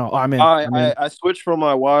go through or no? Oh, I'm in. I switched from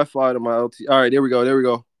my Wi-Fi to my LTE. All right, there we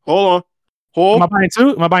go. Hold on. Am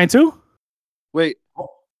I buying two? Wait.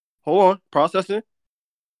 Hold on. Processing.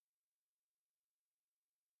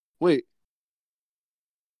 Wait.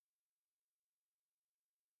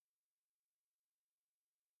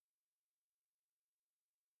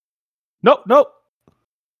 Nope.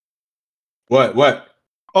 What?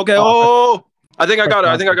 Okay. Oh, I think I got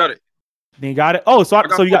it. Then you got it. Oh, so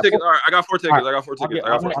you got tickets. All right, I got 4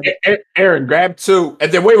 tickets. Aaron, grab 2,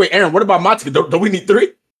 and then wait, Aaron. What about my ticket? Don't we need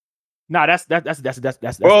 3? Nah, that's Bro, that's a different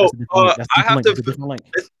I have link. to. It's a different link.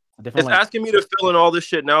 It's asking me to fill in all this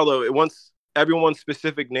shit now, though. It wants everyone's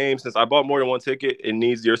specific name. Since I bought more than one ticket, it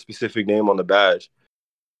needs your specific name on the badge.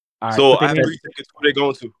 Right, so I have 3 tickets. Who they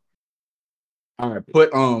going to? All right,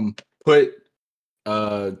 put Caitlin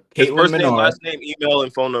First name, Menard. last name, email,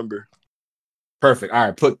 and phone number. Perfect. All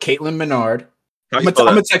right, put Caitlin Menard. I'm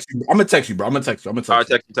gonna text you. I'm gonna text you, bro. All right, text me.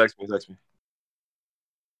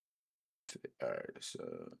 All right. So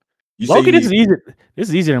this is easier. This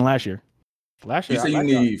is easier than last year. You say you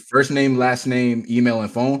need first name, last name, email, and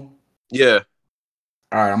phone. Yeah.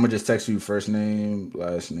 All right, I'm gonna just text you first name,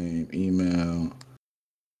 last name, email.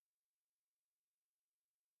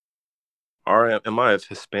 All right. Am I a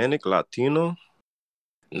Hispanic, Latino?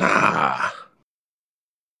 Nah.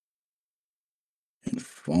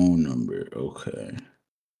 Phone number. Okay.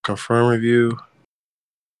 Confirm review.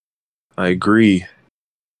 I agree.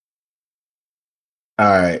 All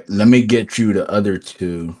right. Let me get you the other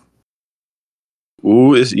two.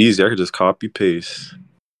 Ooh, it's easy. I could just copy paste.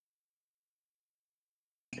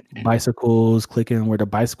 Bicycles, clicking where the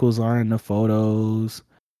bicycles are in the photos,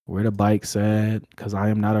 where the bike's at, because I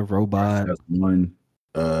am not a robot. That's one.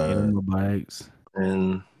 More bikes.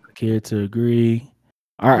 And Click here to agree.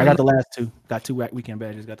 All right, I got the last two. Got two weekend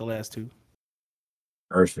badges. Got the last two.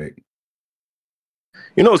 Perfect.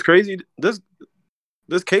 you know what's crazy? This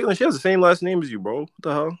Caitlyn, she has the same last name as you, bro. What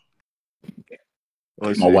the hell?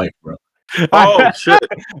 Let me My see. wife, bro. Oh shit.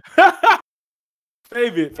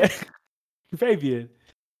 Fabian.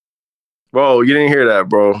 Bro, you didn't hear that,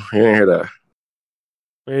 bro. You didn't hear that.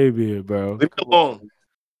 Fabian, bro. Leave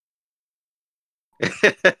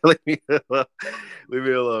me alone. Leave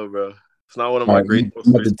me alone, bro. It's not one of my All right, great.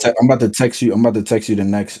 I'm about to text you. I'm about to text you the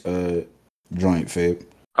next joint, Fabe.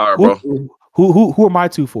 All right, bro. Who are my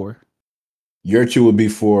two for? Your two would be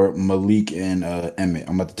for Malik and Emmett.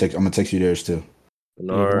 I'm gonna text you theirs too.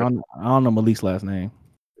 Yeah, I don't know Malik's last name.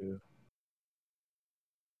 Yeah.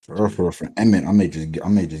 For Emmett, I may just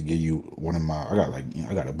give you one of my. I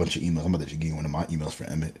got a bunch of emails. I'm about to just give you one of my emails for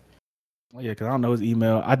Emmett. Oh yeah, because I don't know his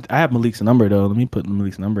email. I have Malik's number though. Let me put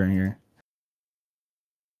Malik's number in here.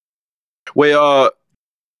 Wait, so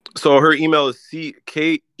her email is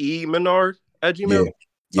CKE_Menard@gmail.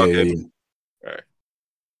 Yeah. Okay. Yeah. All right.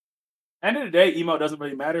 End of the day, email doesn't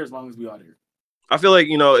really matter as long as we are here. I feel like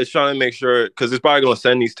it's trying to make sure because it's probably gonna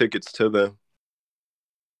send these tickets to them.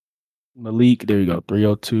 Malik, there you go,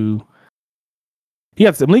 302.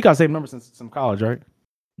 Malik got the same number since college, right?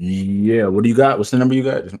 Yeah. What do you got? What's the number you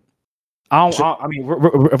got? I mean,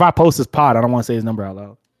 if I post this pod, I don't want to say his number out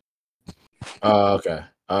loud. Okay.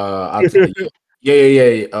 Yeah.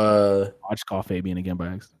 I'll just call Fabian again by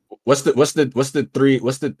accident. What's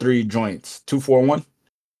the three joints? 241.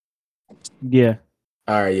 Yeah.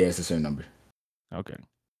 All right. Yeah, it's the same number. Okay.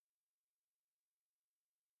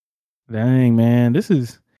 Dang, man, this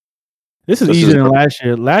is easier than last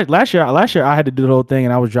year. Last year, I had to do the whole thing,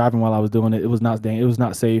 and I was driving while I was doing it. It was not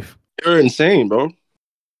safe. You're insane, bro.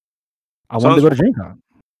 I wanted to go to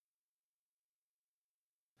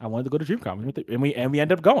DreamCon. and we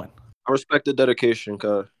ended up going. I respect the dedication,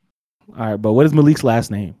 cuz. All right, but what is Malik's last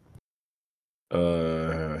name?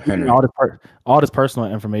 Henry. All this personal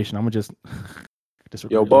information. I'm gonna just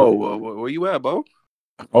Yo, Bo, where you at, Bo?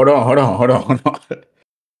 Hold on.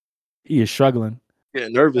 He is struggling.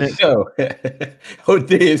 Getting nervous. Yo,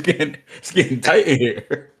 it's getting tight in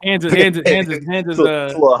here. Hands is It's a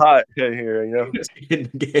little hot in here,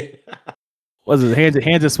 What's it?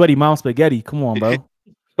 Hands is sweaty mom spaghetti. Come on, bro.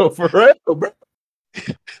 Oh, for real, bro.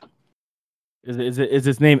 Is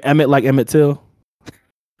his name Emmett like Emmett Till?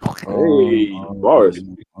 Hey, bars.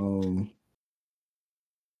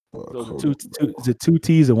 So is it two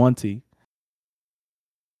T's and one T?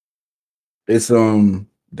 It's damn,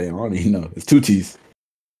 I don't even know. It's 2 T's.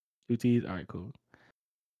 2 T's. All right, cool.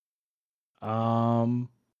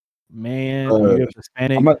 Man,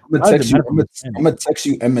 Hispanic. I'm gonna text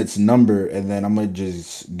you Emmett's number, and then I'm gonna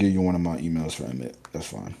just give you one of my emails for Emmett. That's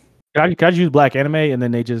fine. Can I use Black Anime and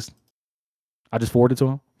then I just forward it to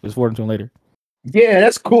him? Just forward it to him later. Yeah,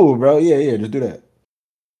 that's cool, bro. Yeah, just do that.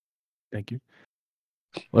 Thank you.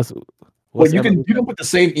 What's you can put the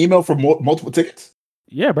same email for multiple tickets?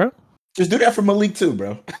 Yeah, bro. Just do that for Malik too,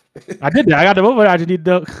 bro. I did that. I got the move. I just need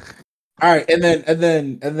the. All right, and then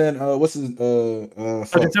what's his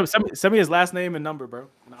send me his last name and number, bro.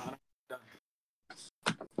 Nah,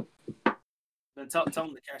 then tell him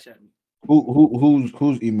to cash at me.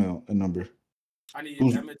 Whose email and number? I need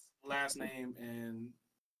Emmett's last name and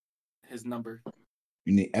his number.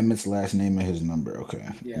 You need Emmett's last name and his number. Okay.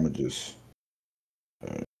 Yeah. I'm gonna just.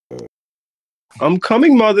 I'm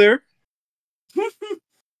coming, mother.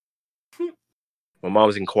 My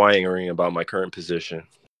mom's inquiring about my current position.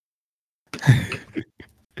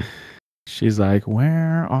 She's like,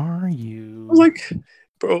 "Where are you?" I was like,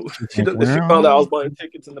 "Bro," she found out I was buying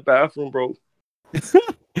tickets in the bathroom, bro.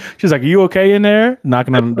 She's like, "Are you okay in there?"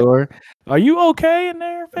 Knocking on the door. Are you okay in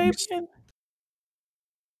there, Fabian?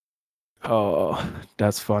 Oh,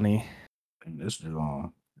 that's funny. This is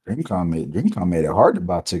DreamCon made it hard to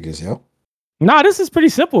buy tickets, yo. Nah, this is pretty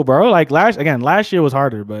simple, bro. Like last year was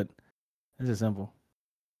harder, but this is simple.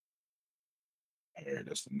 Alright,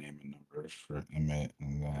 that's the name and number for Emmett,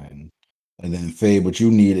 and then Faye. What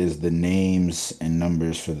you need is the names and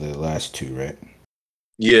numbers for the last two, right?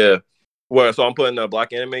 Yeah. Well, so I'm putting a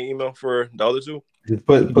Black Anime email for the other two. Just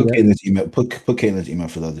put Caitlin's email. Put Caitlin's email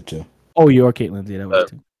for the other two. Oh, your Caitlin's. Yeah, that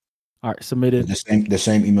was too. All right, submitted. The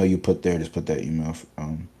same email you put there. Just put that email.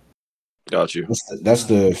 Got you. That's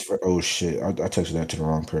the. Oh shit! I texted that to the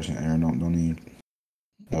wrong person. Aaron, don't even.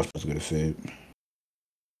 I was supposed to go to Fib.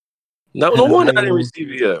 No wonder I didn't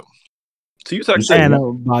receive it yet. So you text And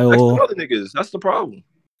other niggas. That's the problem.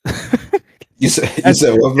 You said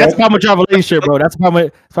what, that's how much our relationship, bro. That's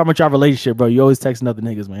how much our relationship, bro. You always texting other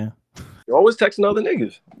niggas, man. You're always texting other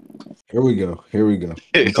niggas. Here we go.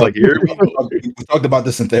 It's like here we go. We talked about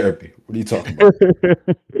this in therapy. What are you talking about?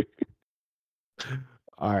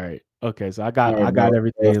 All right. Okay. So I got bro.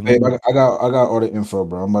 everything. Hey, I got all the info,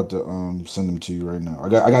 bro. I'm about to send them to you right now. I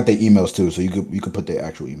got their emails too, so you could put their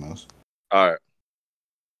actual emails. All right.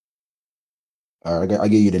 I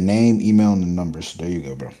give you the name, email, and the numbers. There you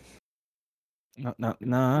go, bro.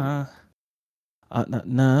 Nah. All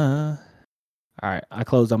right. I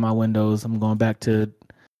closed on my windows. I'm going back to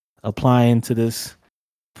applying to this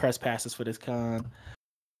press passes for this con.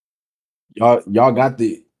 Y'all got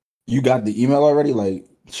you got the email already? Like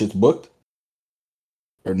shit's booked?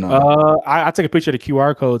 Or no? I took a picture of the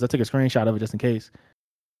QR codes. I took a screenshot of it just in case.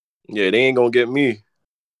 Yeah, they ain't gonna get me.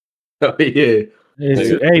 Oh yeah.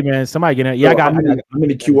 Hey man, somebody get it. Yeah, how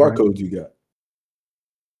many QR codes you got?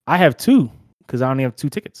 I have 2 because I only have 2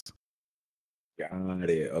 tickets. Got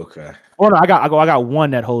it. Okay. Oh no, I got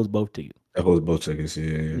one that holds both tickets. That holds both tickets.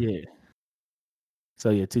 Yeah. So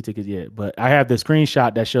yeah, 2 tickets. Yeah, but I have the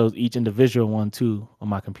screenshot that shows each individual one too on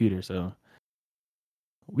my computer. So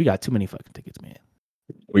we got too many fucking tickets, man.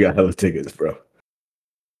 We got hella tickets, bro.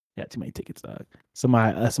 Yeah, too many tickets, dog.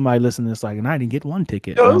 Somebody listening to this like, and I didn't get 1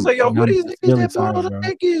 ticket. Yo, I was like, yo, what these niggas that bought all the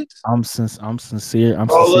tickets? I'm sincere.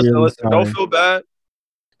 Listen. Don't feel bad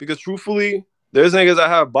because truthfully, there's niggas that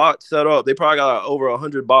have bots set up. They probably got over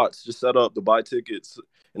 100 bots just set up to buy tickets,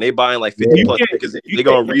 and they buying like 50 plus tickets. They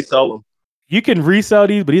gonna resell them. You can resell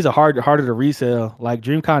these, but these are harder to resell. Like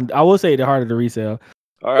DreamCon, I will say they're harder to resell.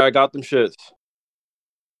 All right, I got them shits.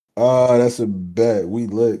 That's a bet. We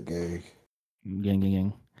lit, gang.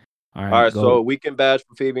 Gang. All right, so weekend badge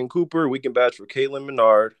for Fabian Cooper, weekend badge for Caitlin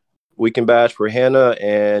Menard, weekend badge for Hannah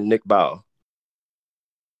and Nick Bao.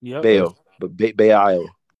 Yep. Bayo. Bayo.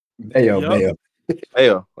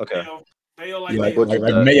 Bayo. Okay. Bayo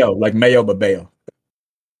like Mayo, but Bayo.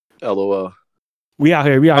 LOL. We out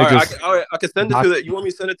here. All right, I can send it to the. You want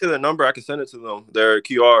me to send it to the number? I can send it to them. Their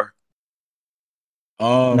QR.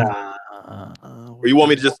 Or you want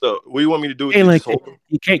me to just? What do you want me to do?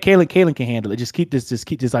 Caitlin can handle it. Just keep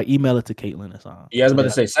this. Like email it to Caitlin or something. Yeah, I was about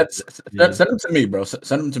to say, send them to me, bro.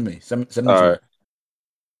 Send them to me. Send them all to right.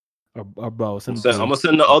 Me. Or bro, I'm gonna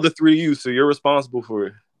send the other 3 to you, so you're responsible for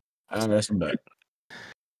it. That's some back.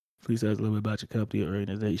 Please tell us a little bit about your company or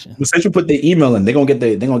organization. But since you put the email in, they're gonna get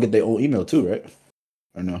their own email too, right?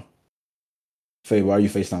 Or no? Faye, why are you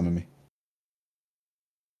FaceTiming me?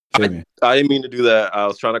 I didn't mean to do that. I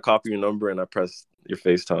was trying to copy your number and I pressed your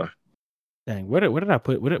FaceTime. Dang, where did I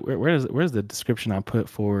put? Where's the description I put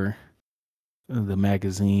for the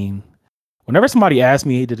magazine? Whenever somebody asks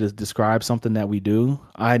me to describe something that we do,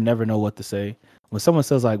 I never know what to say. When someone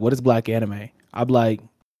says like, "What is black anime?" I'm like,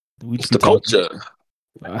 "It's the culture."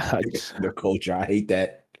 The culture. I hate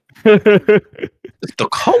that. It's the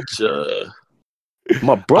culture.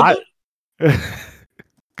 My brother.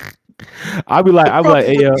 I'll be like,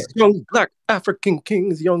 hey, young black African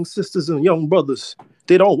kings, young sisters, and young brothers.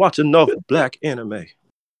 They don't watch enough black anime.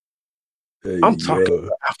 I'm talking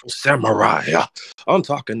Afro Samurai. I'm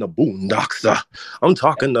talking the Boondocks. I'm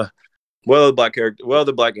talking the the black character.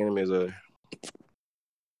 The black animes are.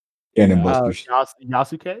 Cannon Busters.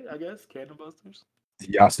 Yasuke, I guess. Cannon Busters.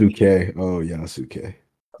 Yasuke. Oh, Yasuke.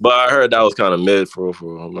 But I heard that was kind of mid for.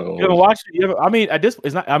 I'm not gonna you ever watched it? I mean, at this,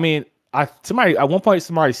 it's not. I mean, somebody at one point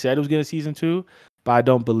somebody said it was getting season 2, but I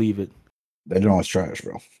don't believe it. That joint was trash,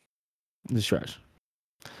 bro. It's trash.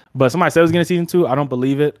 But somebody said it was getting season 2. I don't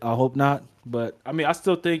believe it. I hope not. But I mean, I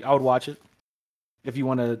still think I would watch it if you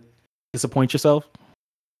want to disappoint yourself.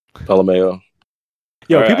 LMAO.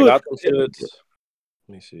 Yo, people. Let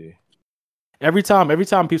me see. Every time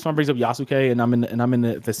someone brings up Yasuke and I'm in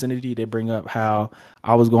the vicinity, they bring up how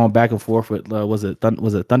I was going back and forth with was it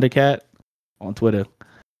Thundercat on Twitter.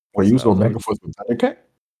 Wait, you was going back and forth with Thundercat?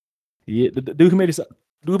 Yeah, the dude who made the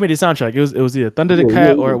soundtrack. It was either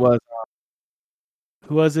Thundercat or it was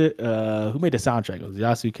who was it? Who made the soundtrack? It was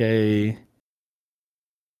Yasuke.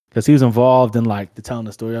 Because he was involved in like the telling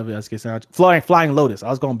the story of it. Yasuke soundtrack. Flying Lotus. I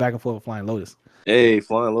was going back and forth with Flying Lotus. Hey,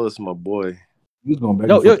 Flying Lotus, my boy. He was going back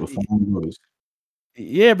and forth with Flying Lotus.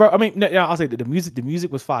 Yeah, bro. I mean, I'll say the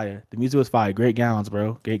music was fire. The music was fire. Great gowns,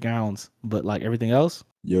 bro. Great gowns. But like everything else,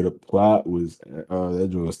 yo, the plot was that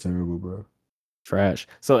joke was terrible, bro. Trash.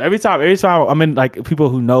 So every time I'm in like people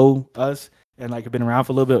who know us and like have been around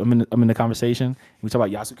for a little bit, I'm in the conversation. We talk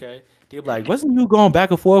about Yasuke. They're like, wasn't you going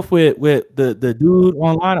back and forth with the dude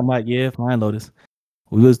online? I'm like, yeah, Flying Lotus.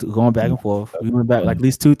 We was going back and forth. We went back like at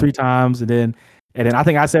least 2-3 times, and then I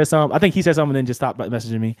think I said something. I think he said something, and then just stopped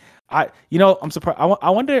messaging me. I'm surprised. I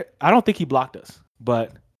wonder. I don't think he blocked us,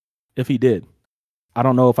 but if he did, I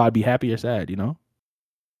don't know if I'd be happy or sad. You know.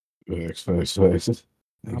 I'm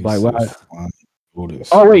like, why?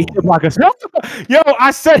 Oh wait, he did block us. Yo,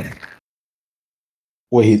 I said.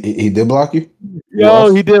 Wait, he did block you?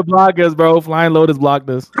 Yo, he did block us, bro. Flying Lotus blocked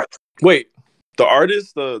us. Wait, the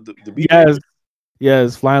artist, the beat.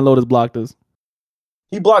 Yes, Flying Lotus blocked us.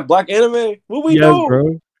 He blocked Black Anime. What we Yes, do?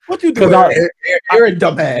 bro. What you doing? Aaron,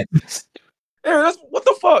 dumbass. Aaron, that's what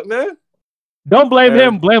the fuck, man. Don't blame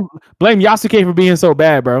him. Blame Yasuke for being so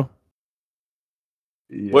bad, bro.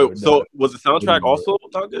 Wait, so was the soundtrack also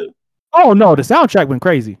not good? Oh no, the soundtrack went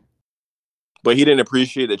crazy. But he didn't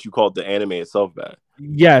appreciate that you called the anime itself bad.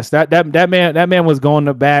 Yes, that man was going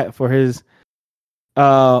to bat for his.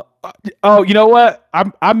 Oh, you know what?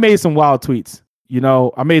 I made some wild tweets.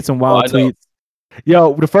 I made some wild tweets.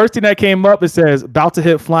 Yo, the first thing that came up, it says about to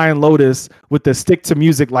hit Flying Lotus with the stick to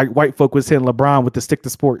music like white folk was hitting LeBron with the stick to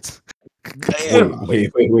sports. Damn.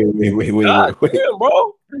 Wait. Damn,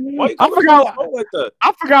 bro.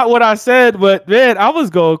 I forgot what I said, but man, I was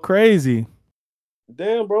going crazy.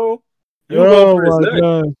 Damn, bro.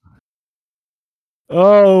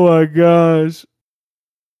 Oh my gosh.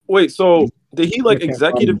 Wait, so did he like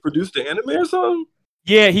executive produce the anime or something?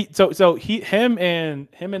 Yeah, him and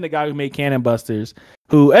the guy who made Cannon Busters,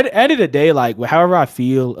 who at the end of the day, like however I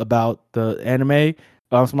feel about the anime,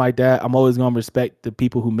 something like that, I'm always gonna respect the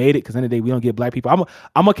people who made it, because at the end of the day, we don't get black people.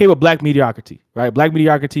 I'm okay with black mediocrity, right? Black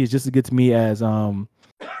mediocrity is just as good to me as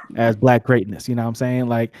black greatness. You know what I'm saying?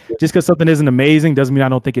 Like, just because something isn't amazing doesn't mean I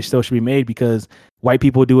don't think it still should be made, because white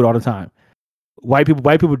people do it all the time. White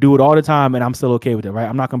people do it all the time, and I'm still okay with it, right?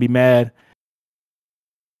 I'm not gonna be mad.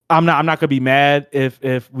 I'm not gonna be mad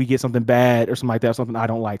if we get something bad or something like that, or something I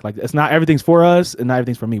don't like. Like, it's not everything's for us and not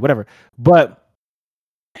everything's for me, whatever. But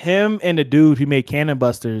him and the dude who made Cannon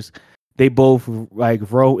Busters, they both like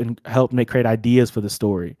wrote and helped create ideas for the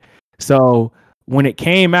story. So when it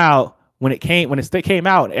came out, everyone was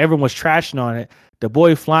trashing on it. The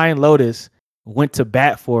boy Flying Lotus went to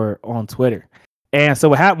bat for it on Twitter. And so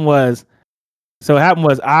what happened was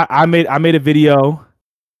I made a video.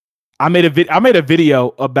 I made a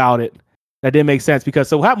video about it that didn't make sense, because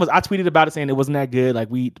so what happened was I tweeted about it saying it wasn't that good. Like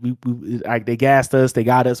we like they gassed us, they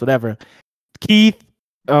got us, whatever. Keith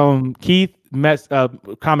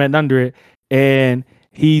commented under it, and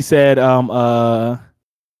he said that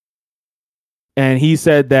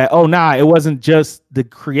oh nah, it wasn't just the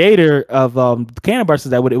creator of Cannon Busters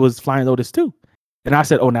that would, it was Flying Lotus too. And I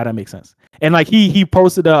said, oh, now that makes sense. And like he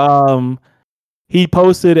posted a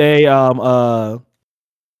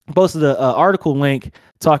article link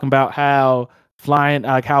talking about how Flying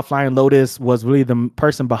Lotus was really the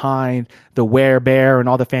person behind the werebear and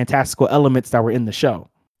all the fantastical elements that were in the show.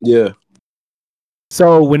 Yeah.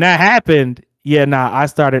 So when that happened, I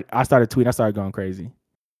started tweeting. I started going crazy.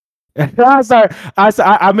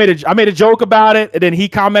 I made a joke about it, and then he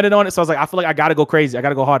commented on it. So I was like, I feel like I gotta go crazy. I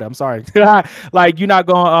gotta go harder. I'm sorry. Like, you're not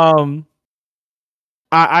going.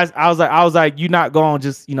 I was like, you're not going.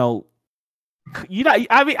 Just I'm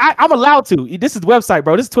allowed to. This is the website,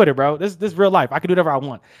 bro. This is Twitter, bro. This real life. I can do whatever I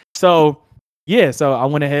want. So yeah. So I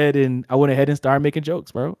went ahead and started making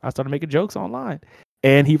jokes, bro. I started making jokes online,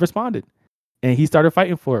 and he responded, and he started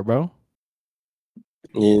fighting for it, bro.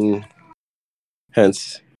 And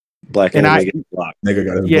hence. Black and I blocked. Nigga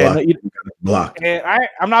got his block. And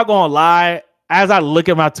I'm not gonna lie. As I look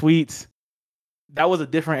at my tweets, that was a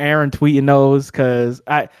different Aaron tweeting those, because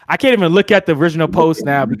I can't even look at the original post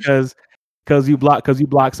now because you blocked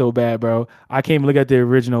so bad, bro. I can't even look at the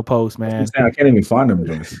original post, man. I can't even find them,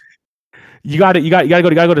 Jones. You gotta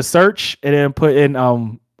go to search and then put in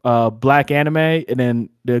Black Anime and then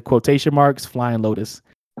the quotation marks Flying Lotus,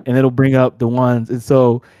 and it'll bring up the ones. And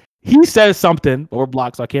so he says something, but we're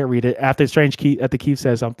blocked, so I can't read it. After Keith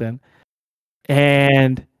says something,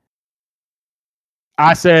 and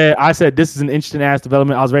I said this is an interesting ass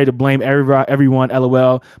development. I was ready to blame everyone,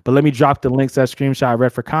 LOL. But let me drop the links to that screenshot I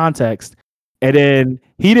read for context. And then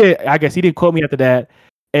he didn't quote me after that.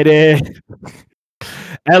 And then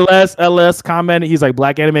LS commented, he's like,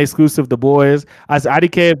 Black Anime exclusive, the boys. I said, I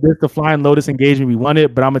didn't care if this the Flying Lotus engagement we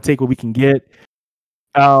wanted, but I'm gonna take what we can get.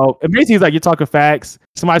 And basically he's like, you're talking facts.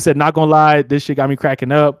 Somebody said, not gonna lie, this shit got me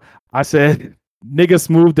cracking up. I said, nigga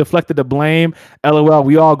Smooth deflected the blame. LOL,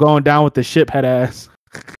 we all going down with the ship head ass.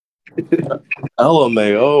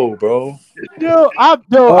 LMAO, bro. I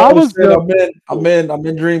was shit, I'm in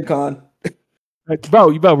DreamCon. bro.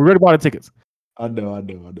 We already bought the tickets. I know.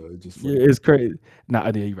 It's just funny. Yeah, it's crazy. Nah,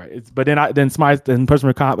 yeah, you're right. But then Smythe, then person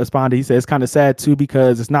responded. He said it's kind of sad too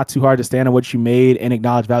because it's not too hard to stand on what you made and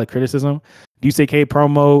acknowledge valid criticism. DCK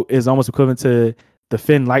promo is almost equivalent to the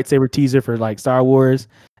Finn lightsaber teaser for like Star Wars,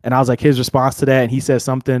 and I was like his response to that, and he said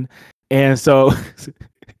something, and so.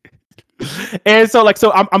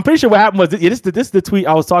 I'm pretty sure what happened was this is the tweet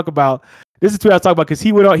I was talking about. This is the tweet I was talking about because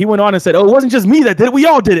he went on and said, "Oh, it wasn't just me that did it. We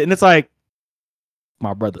all did it." And it's like,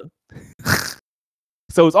 my brother.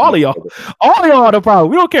 So it's all of y'all. All of y'all are the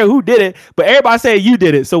problem. We don't care who did it, but everybody said you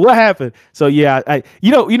did it. So what happened? So yeah,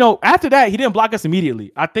 after that, he didn't block us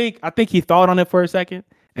immediately. I think he thought on it for a second,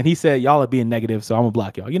 and he said y'all are being negative, so I'm gonna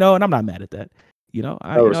block y'all. And I'm not mad at that.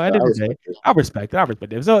 I respect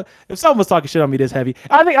it. So if someone was talking shit on me this heavy,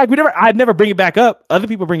 I think I'd never bring it back up. Other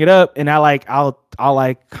people bring it up, and I'll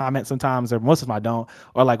comment sometimes, or most of them I don't.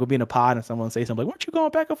 Or like we'll be in a pod and someone say something like, "Weren't you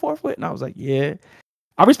going back and forth with?" And I was like, "Yeah."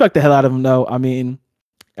 I respect the hell out of them, though. I mean,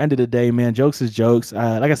 end of the day, man, jokes is jokes.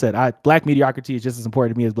 Like I said, black mediocrity is just as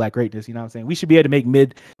important to me as black greatness. You know what I'm saying? We should be able to make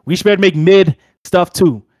mid. We should be able to make mid stuff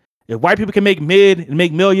too. If white people can make mid and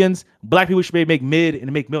make millions, black people should be able to make mid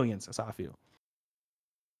and make millions. That's how I feel.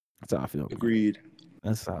 Agreed.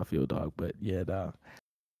 That's how I feel, dog. But yeah, dog.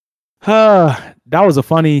 That was a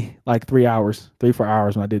funny 3 hours, 3-4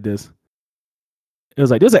 hours when I did this. It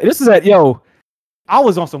was like this is I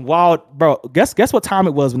was on some wild, bro. Guess what time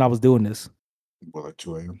it was when I was doing this? Well, at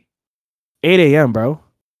 2 a.m. 8 a.m., bro.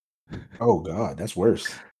 Oh God, that's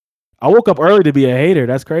worse. I woke up early to be a hater.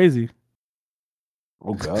 That's crazy.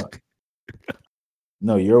 Oh God.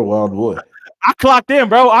 No, you're a wild boy. I clocked in,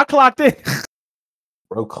 bro.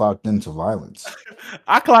 Bro clocked into violence.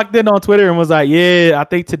 I clocked in on Twitter and was like, "Yeah, I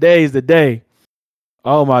think today is the day."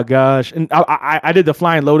 Oh my gosh! And I did the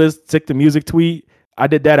Flying Lotus Sick the Music tweet. I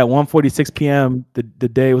did that at 1:46 p.m. The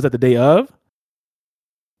day was that the day of.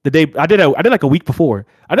 The day I did like a week before.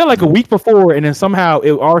 I did like a week before, and then somehow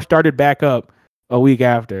it all started back up a week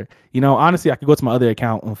after. Honestly, I could go to my other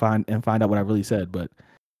account and find out what I really said, but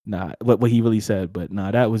nah, what he really said. But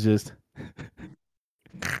nah, that was just.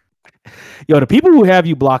 Yo, the people who have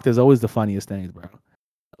you blocked is always the funniest things, bro.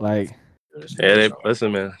 Like, yeah,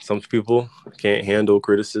 listen, man. Some people can't handle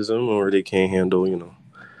criticism, or they can't handle,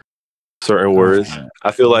 certain words.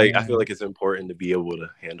 I feel like it's important to be able to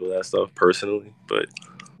handle that stuff personally, but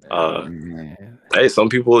hey, some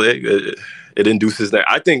people it induces that.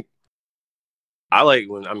 I think I like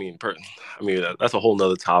when that's a whole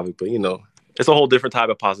nother topic, but it's a whole different type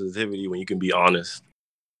of positivity when you can be honest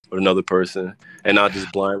with another person and not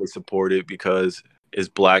just blindly support it because it's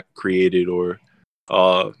black created or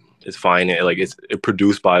it's financed, like it's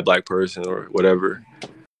produced by a black person or whatever.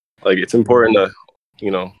 Like it's important to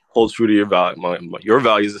hold true to your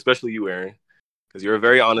values, especially you, Aaron, because you're a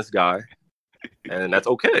very honest guy, and that's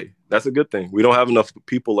okay. That's a good thing. We don't have enough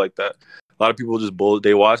people like that. A lot of people just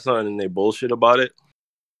they watch something and they bullshit about it.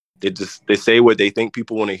 They say what they think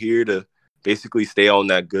people want to hear to basically stay on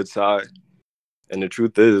that good side. And the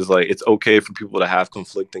truth is, like, it's okay for people to have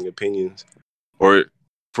conflicting opinions, or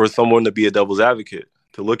for someone to be a devil's advocate,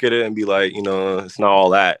 to look at it and be like, it's not all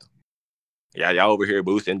that. Yeah, y'all over here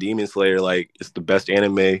boosting Demon Slayer like it's the best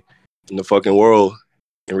anime in the fucking world.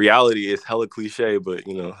 In reality, it's hella cliche, but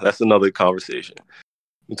that's another conversation.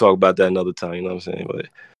 We talk about that another time. You know what I'm saying? But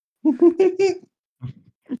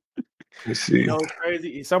let's see. It's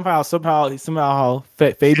crazy. Somehow,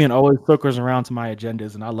 Fabian always circles around to my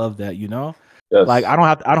agendas, and I love that. Yes. Like I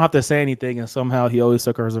don't have to say anything, and somehow he always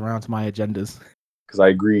circles around to my agendas. Because I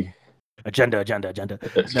agree. Agenda.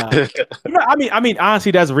 Nah. I mean,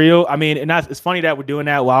 honestly, that's real. I mean, and it's funny that we're doing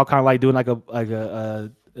that while kind of like doing like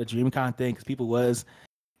a DreamCon thing because people was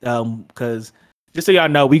because just so y'all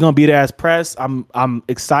know, we're gonna be there as press. I'm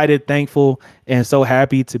excited, thankful, and so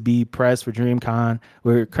happy to be press for DreamCon.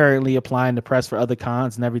 We're currently applying to press for other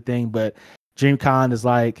cons and everything, but DreamCon is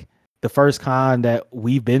like the first con that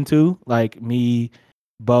we've been to. Like me,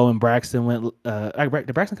 Bo, and Braxton went.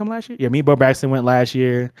 Did Braxton come last year? Yeah, me, Bo, Braxton went last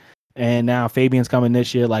year. And now Fabian's coming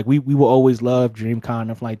this year. Like we will always love DreamCon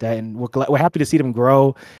and stuff like that, and we're happy to see them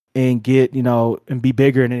grow and get and be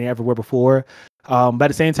bigger than they ever were before. But at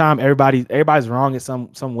the same time, everybody's wrong in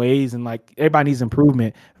some ways, and like everybody needs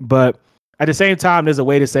improvement. But at the same time, there's a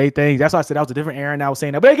way to say things. That's why I said that was a different Aaron. I was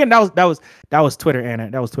saying that, but again, that was Twitter Aaron.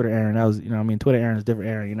 That was Twitter Aaron. That was Twitter Aaron is different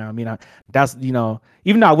Aaron. That's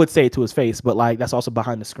even though I would say it to his face, but like that's also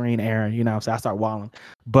behind the screen Aaron. So I start wilding,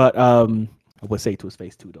 but I would say to his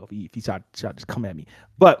face too, though, if he tried to come at me.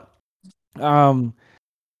 But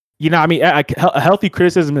you know, I mean, a healthy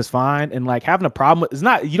criticism is fine, and like having a problem is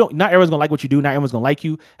not. Not everyone's gonna like what you do. Not everyone's gonna like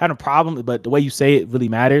you. Having a problem, but the way you say it really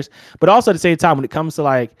matters. But also at the same time, when it comes to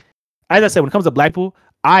like, as I said, when it comes to black people,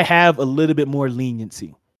 I have a little bit more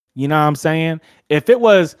leniency. You know what I'm saying? If it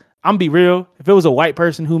was, I'm gonna be real. If it was a white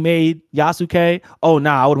person who made Yasuke, oh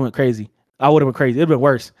nah, I would have went crazy. It'd have been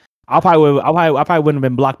worse. I probably wouldn't have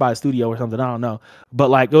been blocked by a studio or something. I don't know,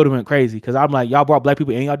 but like it would have been crazy because I'm like, y'all brought black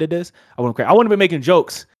people and y'all did this. I wouldn't crazy. I wouldn't have been making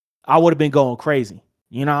jokes. I would have been going crazy.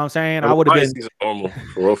 You know what I'm saying? I would have been normal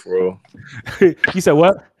for real. You said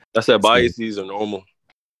what? I said biases are normal.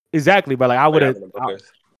 Exactly, but like I would have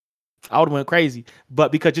went crazy.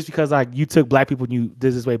 But because like you took black people and you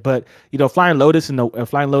did this way. But you know, Flying Lotus and I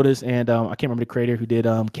can't remember the creator who did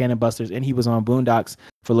Cannon Busters, and he was on Boondocks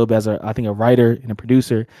for a little bit as a writer and a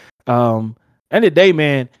producer. End of the day,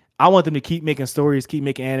 man, I want them to keep making stories, keep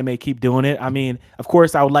making anime, keep doing it. I mean, of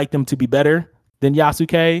course, I would like them to be better than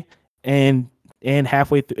Yasuke and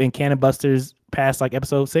halfway through in Cannon Busters past like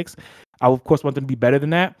episode 6. I of course want them to be better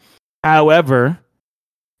than that. However,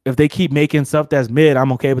 if they keep making stuff that's mid,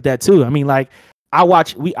 I'm okay with that too. I mean, like I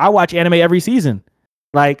watch anime every season.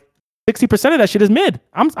 Like 60% of that shit is mid.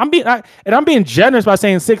 I'm being generous by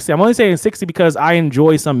saying 60. I'm only saying 60 because I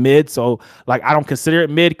enjoy some mid. So like I don't consider it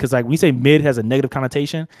mid because like when you say mid has a negative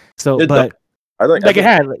connotation. So I think it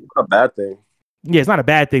had like, a bad thing. Yeah, it's not a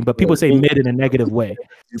bad thing, but people say mid in a negative way.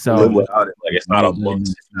 So without it, like it's not a book.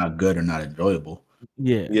 It's not good or not enjoyable.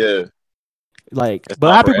 Yeah. Like,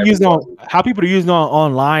 but how people are using on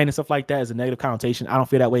online and stuff like that is a negative connotation. I don't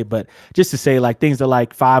feel that way, but just to say like things that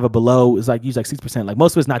like 5 or below is like use like 6%. Like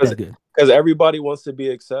most of it's not that good because everybody wants to be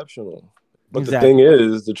exceptional. But exactly.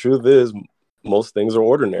 the truth is, most things are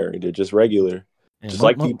ordinary. They're just regular, just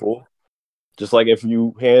like people. Just like if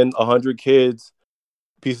you hand 100 kids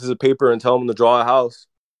pieces of paper and tell them to draw a house,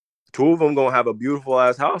 2 of them gonna have a beautiful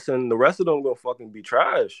ass house, and the rest of them gonna fucking be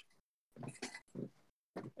trash.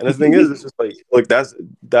 And the thing is, it's just like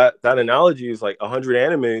that analogy is like 100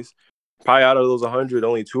 animes. Probably out of those 100,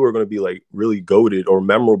 only 2 are gonna be like really goated or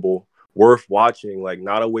memorable, worth watching. Like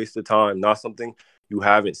not a waste of time, not something you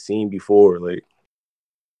haven't seen before. Like,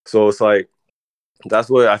 so it's like that's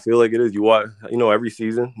what I feel like it is. You watch, every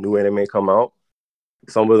season, new anime come out.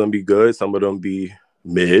 Some of them be good, some of them be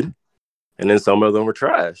mid, and then some of them are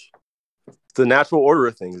trash. It's the natural order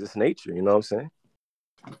of things. It's nature, you know what I'm saying?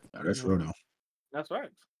 Yeah, that's real though. That's right.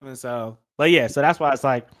 And so, but yeah, so that's why it's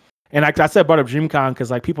like, and like I said, brought up DreamCon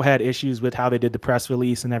because like people had issues with how they did the press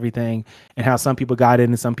release and everything, and how some people got in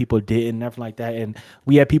and some people didn't, and everything like that. And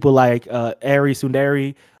we had people like Ari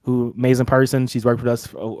Sundari, who amazing person. She's worked with us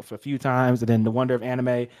for a few times, and then the Wonder of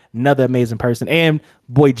Anime, another amazing person, and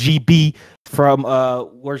boy GB from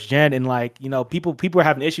Worst Gen. And like people were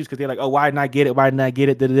having issues because they're like, oh, why didn't I get it? Why didn't I get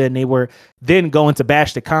it? And they were then going to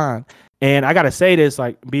bash the con. And I gotta say this,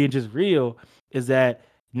 like being just real, is that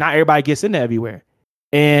not everybody gets into everywhere.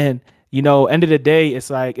 And, end of the day, it's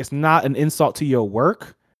like, it's not an insult to your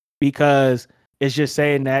work because it's just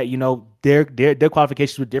saying that, their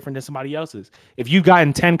qualifications were different than somebody else's. If you got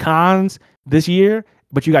in 10 cons this year,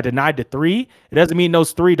 but you got denied to 3, it doesn't mean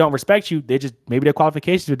those 3 don't respect you. Maybe their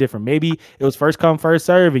qualifications were different. Maybe it was first come, first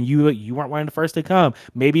serve, and you weren't one of the first to come.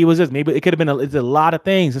 Maybe it was this. Maybe it could have been it's a lot of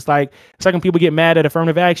things. It's like when people get mad at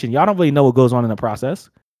affirmative action. Y'all don't really know what goes on in the process.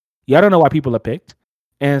 Y'all don't know why people are picked.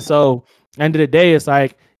 And so, end of the day, it's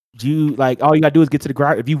like all you gotta do is get to the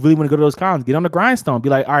grind. If you really want to go to those cons, get on the grindstone. Be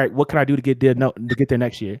like, all right, what can I do to get there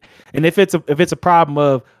next year? And if it's a problem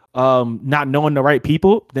of not knowing the right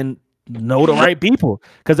people, then know the right people.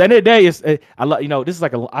 Because at the end of the day, this is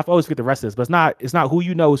like I've always forget the rest of this, but it's not who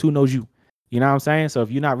you know, it's who knows you. You know what I'm saying? So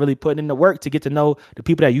if you're not really putting in the work to get to know the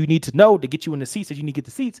people that you need to know to get you in the seats that you need to get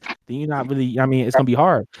the seats, then you're not really. I mean, it's gonna be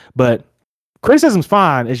hard. But criticism's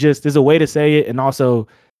fine. It's just there's a way to say it, and also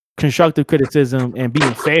constructive criticism and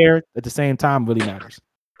being fair at the same time really matters.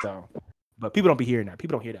 So, but people don't be hearing that.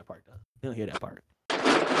 People don't hear that part though. They don't hear that part.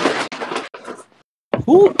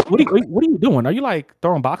 What are you doing? Are you like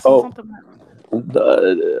throwing boxes or something?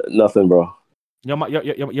 Nothing, bro. Your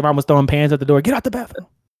mom was throwing pans at the door. Get out the bathroom.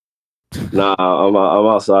 Nah, I'm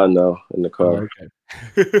outside now in the car. Oh,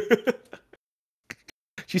 okay.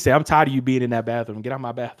 She said, "I'm tired of you being in that bathroom. Get out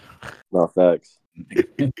my bathroom." No facts.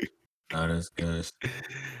 No, that's good.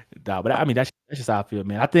 Nah, but I mean that's just how I feel,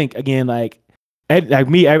 man. I think again, like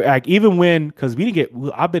me, even when because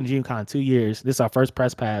I've been to DreamCon 2 years. This is our first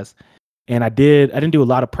press pass, and I didn't do a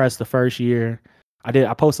lot of press the first year.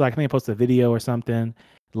 I posted I posted a video or something.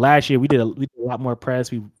 Last year we did a lot more press.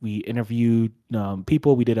 We interviewed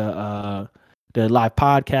people. We did a the live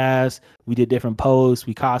podcast. We did different posts.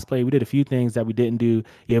 We cosplay. We did a few things that we didn't do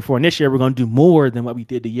year before. And this year we're going to do more than what we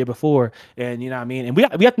did the year before. And you know what I mean. And we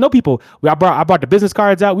have to know people. I brought the business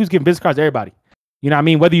cards out. We was giving business cards to everybody. You know what I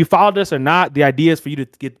mean? Whether you followed us or not, the idea is for you to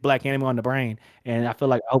get Black Anime on the brain. And I feel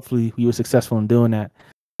like hopefully we were successful in doing that.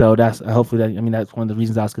 So that's hopefully that. I mean, that's one of the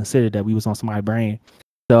reasons I was considered that we was on somebody's brain.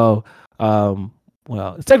 So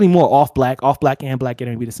well, it's technically more off black and Black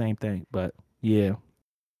Anime be the same thing. But yeah.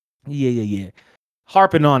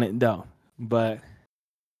 Harping on it though, but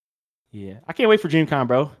yeah, I can't wait for DreamCon,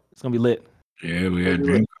 bro. It's gonna be lit. Yeah, we had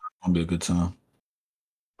DreamCon. Gonna be a good time.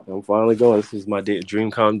 I'm finally going. This is my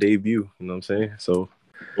DreamCon debut. You know what I'm saying? So,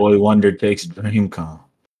 Boy Wonder takes DreamCon.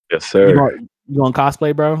 Yes, sir. You going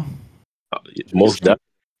cosplay, bro? Most definitely.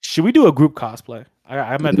 Should we do a group cosplay?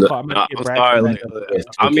 I'm at the call. I'm sorry.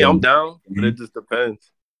 I mean, I'm down, but it just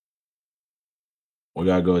depends. We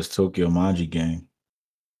gotta go as Tokyo Manji gang.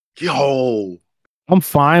 Yo, I'm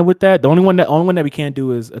fine with that. The only one that we can't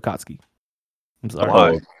do is Akatsuki. I'm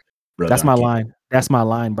sorry. Brother, That's my line. That's my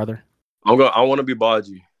line, brother. I want to be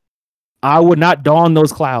Baji. I would not don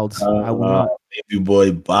those clouds. I would not. Baby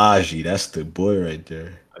boy Baji, that's the boy right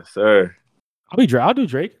there. Yes, sir. I'll do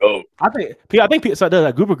Drake. Oh, I think so.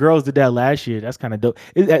 A group of girls did that last year. That's kind of dope.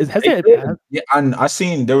 Yeah, I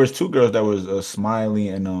seen there was two girls that was Smiley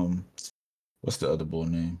and what's the other boy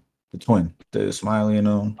name? The twin, the Smiley and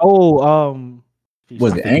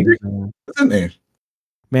was it Angry? What's his name?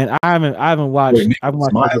 Man, I haven't watched. I haven't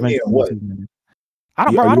watched Smiley and what? I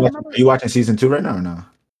don't remember. Are you watching season 2 right now or not?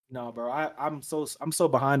 No, bro. I'm so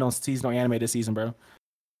behind on seasonal anime this season, bro.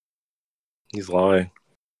 he's lying.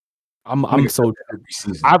 I'm so.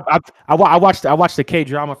 I watched the K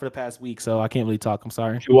drama for the past week, so I can't really talk. I'm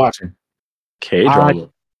sorry. You watching K drama?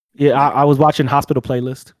 Yeah, I was watching Hospital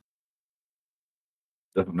Playlist.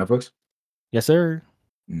 That's on Netflix. Yes, sir.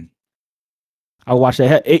 I watched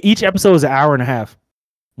that. Each episode is an hour and a half.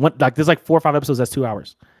 There's like 4 or 5 episodes. That's 2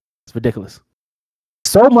 hours. It's ridiculous.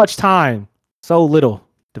 So much time, so little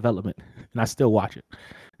development, and I still watch it.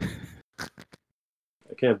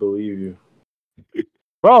 I can't believe you,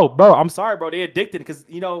 bro. I'm sorry, bro. They addicted because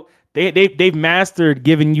they've mastered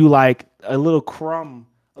giving you like a little crumb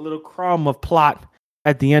of plot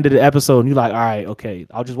at the end of the episode, and you're like, all right, okay,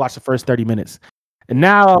 I'll just watch the first 30 minutes. And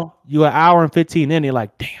now you're an hour and 15 in, you're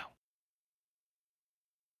like, damn.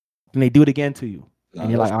 And they do it again to you. And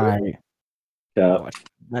you're like, all right. Yeah.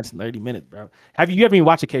 That's 30 minutes, bro. Have you ever even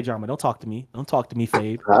watched a K-drama? Don't talk to me. Don't talk to me,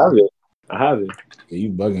 Fave. I haven't. Yeah, you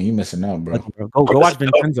bugging. You missing out, bro. Go watch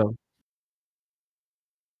Vincenzo.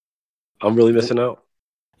 I'm really missing out.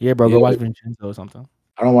 Yeah, bro. Go watch Vincenzo or something.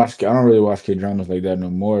 I don't really watch K-dramas like that no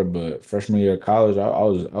more. But freshman year of college, I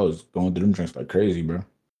was going through them drinks like crazy, bro.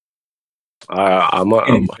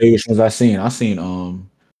 Which ones I seen? I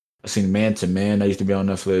seen Man to Man that used to be on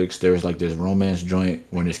Netflix. There was like this romance joint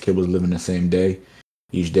when this kid was living the same day,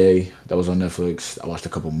 each day. That was on Netflix. I watched a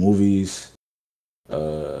couple movies. I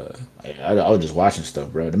was just watching stuff,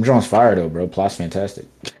 bro. Them joints fire though, bro. Plot's fantastic.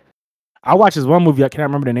 I watched this one movie. I can't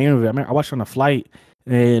remember the name of it. I watched it on a flight,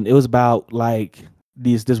 and it was about like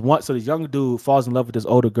this young dude falls in love with this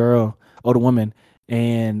older woman,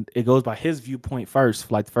 and it goes by his viewpoint first,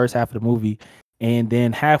 for like the first half of the movie, and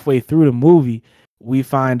then halfway through the movie, we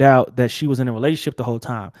find out that she was in a relationship the whole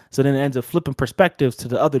time. So then it ends up flipping perspectives to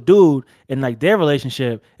the other dude and like their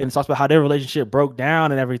relationship, and it talks about how their relationship broke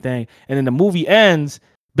down and everything. And then the movie ends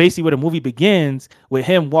basically where the movie begins with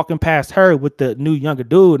him walking past her with the new younger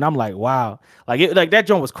dude, and I'm like, wow, like that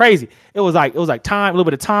joint was crazy. It was like time, a little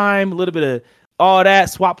bit of time, a little bit of all that,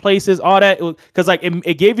 swap places, all that. Because like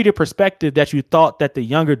it gave you the perspective that you thought that the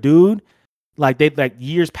younger dude, like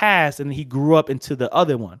years passed and he grew up into the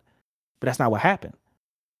other one. But that's not what happened.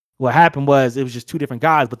 What happened was it was just two different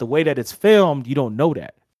guys, but the way that it's filmed, you don't know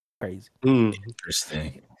that. Crazy.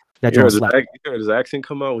 Interesting. That you heard his accent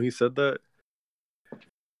come out when he said that?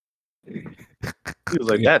 He was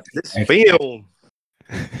like, this film.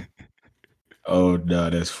 Oh,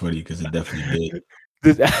 no, that's funny because it definitely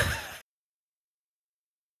did. This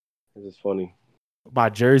is funny. My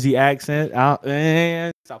Jersey accent.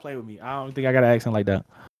 Stop playing with me. I don't think I got an accent like that.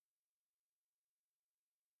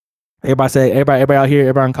 Everybody out here,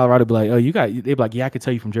 everybody in Colorado be like, oh, they be like, yeah, I could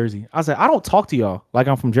tell you from Jersey. I said, I don't talk to y'all like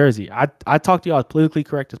I'm from Jersey. I talk to y'all as politically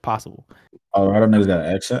correct as possible. Colorado niggas got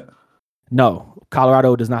an accent? No,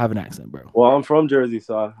 Colorado does not have an accent, bro. Well, I'm from Jersey,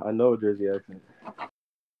 so I know a Jersey accent.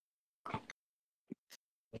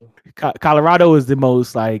 Colorado is the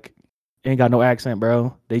most like, ain't got no accent,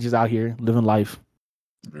 bro. They just out here living life.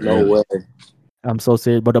 No way. I'm so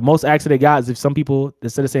serious. But the most accent they got is if some people,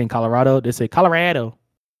 instead of saying Colorado, they say Colorado.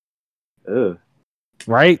 Ugh.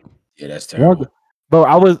 Right? Yeah, that's terrible. Bro,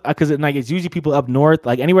 I was because like it's usually people up north,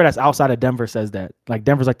 like anywhere that's outside of Denver says that. Like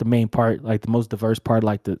Denver's like the main part, like the most diverse part,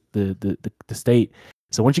 like the state.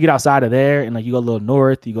 So once you get outside of there and like you go a little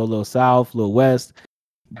north, you go a little south, a little west,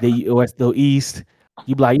 the west, little east,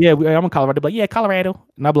 you be like, yeah, I'm in Colorado. Be like, yeah, Colorado,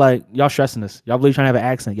 and I'm like, y'all stressing us. Y'all really trying to have an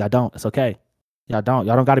accent. Y'all don't. It's okay. Y'all don't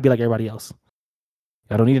got to be like everybody else.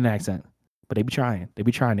 Y'all don't need an accent, but they be trying. They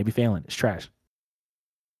be failing. It's trash.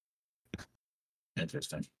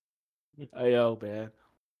 Interesting. Yo, man.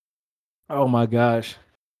 Oh my gosh.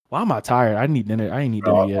 Why am I tired? I need dinner. I ain't need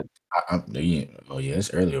dinner yet. Oh yeah,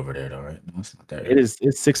 it's early over there though, right? No, it's not that early. It is.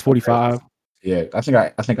 It's 6:45. Yeah, I think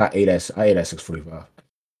I ate at 6:45.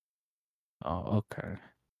 Oh, okay.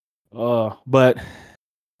 But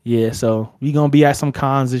yeah, so we gonna be at some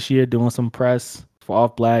cons this year doing some press for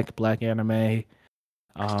Off Black Anime.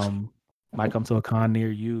 Might come to a con near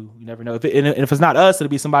you. You never know. If it's not us, it'll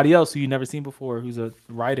be somebody else who you never seen before, who's a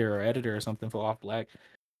writer or editor or something for Off Black.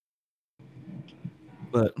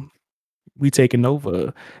 But we taking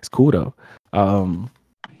over. It's cool though.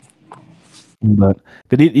 But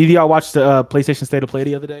did either y'all watch the PlayStation State of Play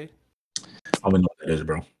the other day? I don't know what that is,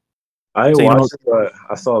 bro. I ain't watched it, but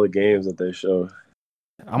I saw the games that they showed.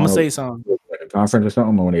 I'm gonna say something. Like a conference or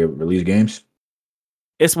something, or when they release games.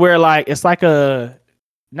 It's where it's like a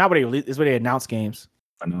not where they release. It's where they announce games.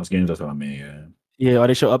 Announce games. That's what I mean. Yeah. Yeah, or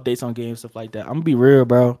they show updates on games, stuff like that. I'm gonna be real,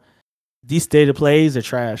 bro. These state of plays are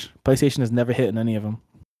trash. PlayStation has never hit any of them.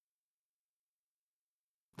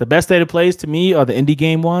 The best state of plays to me are the indie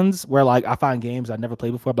game ones, where like I find games I never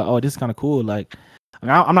played before, but oh, this is kind of cool. Like, I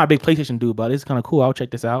mean, I'm not a big PlayStation dude, but it's kind of cool. I'll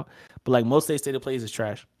check this out. But like most state of plays is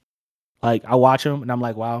trash. Like I watch them and I'm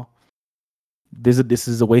like, wow, this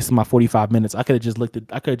is a waste of my 45 minutes. I could have just looked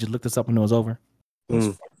this up when it was over.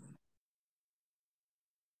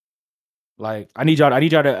 Like I need y'all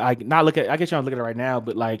to like not look at. I guess y'all look at it right now,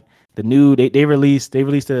 but like the new they released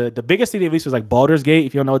the biggest thing they released was like Baldur's Gate.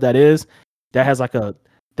 If you don't know what that is, that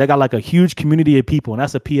got like a huge community of people, and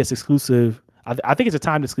that's a PS exclusive. I think it's a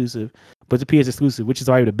timed exclusive, but it's a PS exclusive, which is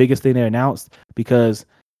already the biggest thing they announced because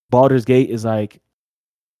Baldur's Gate is like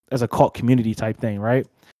as a cult community type thing, right?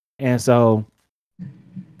 And so,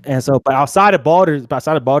 but outside of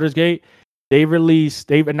Baldur's Gate, they've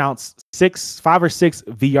announced 5 or 6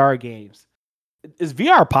 VR games. Is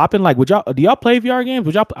VR popping? Like, do y'all play VR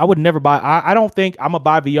games? I would never buy. I don't think I'm gonna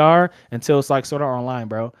buy VR until it's like sort of online,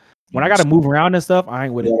 bro. When I gotta move around and stuff, I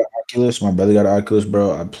ain't with it. Oculus, my brother got an Oculus,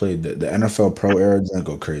 bro. I played the NFL Pro Era. Doesn't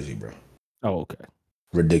go crazy, bro. Oh, okay.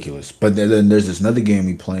 Ridiculous. But then there's this another game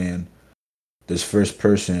we playing. This first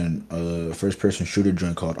person shooter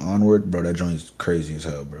joint called Onward, bro. That joint's crazy as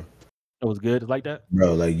hell, bro. It was good. It's like that,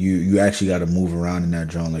 bro. Like you actually got to move around in that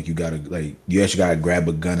joint. Like you actually gotta grab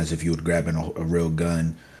a gun as if you would grabbing a real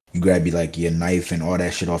gun. You grab your knife and all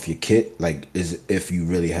that shit off your kit, like as if you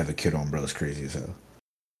really have a kit on, bro. It's crazy as hell.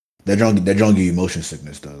 That joint give you motion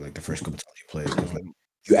sickness though. Like the first couple times you play, because like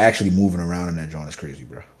you actually moving around in that joint is crazy,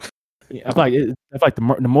 bro. Yeah, I feel like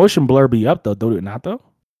the motion blur be up though. Do it not though.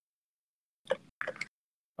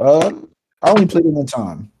 I only played it one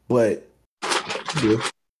time, but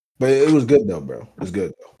it was good though, bro. It was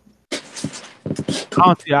good though.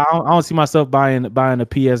 I don't see myself buying a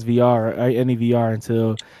PSVR or any VR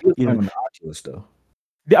until the Oculus though.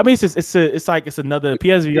 I mean, it's another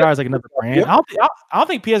PSVR is like another brand. Yep. I don't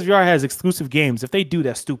think PSVR has exclusive games. If they do,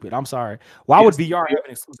 that's stupid. I'm sorry. Why would VR have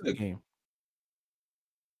an exclusive game?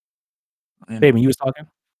 Damon, you was talking?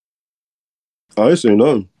 I ain't seen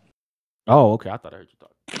none. Oh, okay. I thought I heard you talking.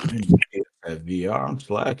 VR, I'm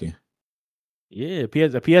slacking. Yeah,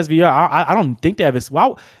 PSVR. I don't think they have this.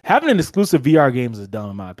 Well, having an exclusive VR games is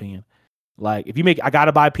dumb in my opinion. Like, if I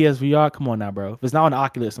gotta buy PSVR. Come on now, bro. If it's not on the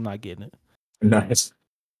Oculus, I'm not getting it. Nice.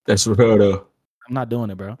 That's real though. I'm not doing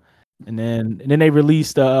it, bro. And then they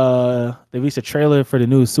released a trailer for the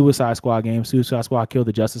new Suicide Squad game. Suicide Squad Killed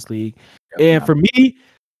the Justice League. And for me,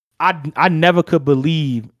 I never could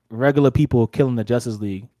believe regular people killing the Justice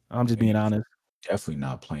League. I'm just being honest. Definitely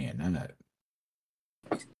not playing that.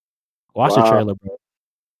 Watch the trailer, bro.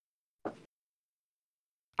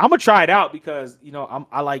 I'm gonna try it out because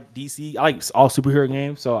I like DC. I like all superhero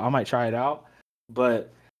games, so I might try it out.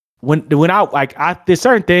 But when there's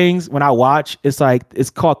certain things when I watch, it's like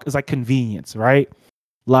convenience, right?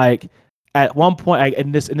 Like at one point,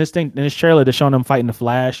 in this trailer, they're showing them fighting the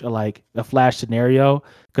Flash, or like a Flash scenario,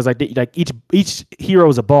 because each hero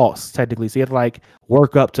is a boss technically, so you have to like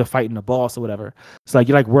work up to fighting the boss or whatever. It's like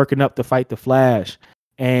you're like working up to fight the Flash,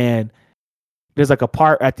 and there's like a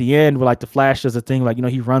part at the end where like the Flash does a thing like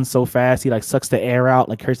he runs so fast he like sucks the air out,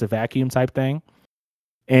 like creates a vacuum type thing,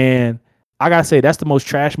 and I gotta say that's the most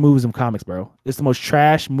trash moves in comics, bro. It's the most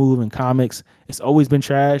trash move in comics. It's always been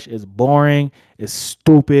trash. It's boring. It's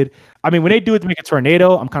stupid. I mean, when they do it to make a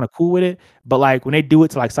tornado, I'm kind of cool with it. But like when they do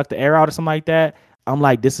it to like suck the air out or something like that, I'm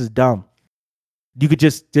like, this is dumb. You could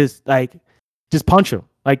just punch him.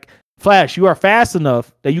 Like Flash, you are fast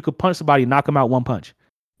enough that you could punch somebody and knock them out one punch.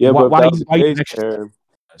 Yeah, why, but why that's you, the why you case, Aaron,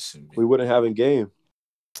 we wouldn't have in game.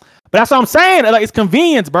 But that's what I'm saying. Like it's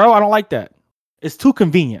convenience, bro. I don't like that. It's too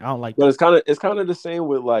convenient. I don't like But that. it's kind of the same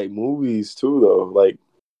with like movies too, though. Like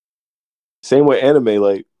same with anime.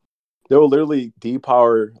 Like they'll literally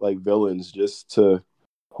depower like villains just to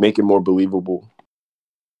make it more believable.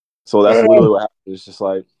 So that's literally what happens. It's just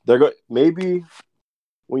like maybe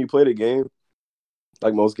when you play the game,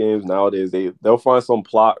 like most games nowadays, they'll find some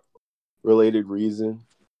plot related reason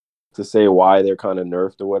to say why they're kind of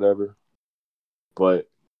nerfed or whatever. But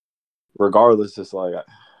regardless, it's like,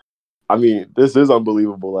 I mean, this is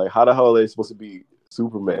unbelievable. Like, how the hell are they supposed to be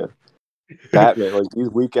Superman, Batman? Like these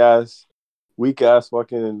weak ass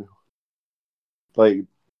fucking, like,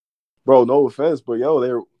 bro. No offense, but yo,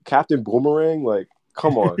 they're Captain Boomerang. Like,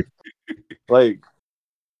 come on, like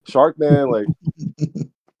Sharkman.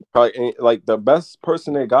 Like the best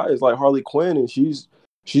person they got is like Harley Quinn, and she's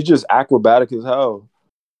just acrobatic as hell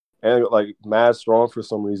and like mad strong for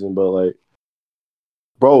some reason. But like,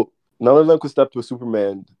 bro, none of them could step to a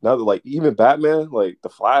Superman. Now that like even Batman, like the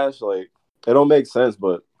Flash, like it don't make sense,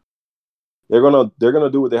 but they're gonna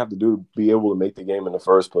do what they have to do to be able to make the game in the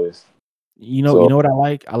first place. You know what I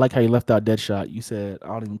like? I like how you left out Deadshot. You said I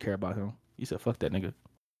don't even care about him. You said fuck that nigga.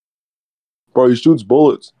 Bro, he shoots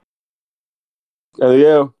bullets. And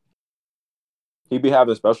yeah, he be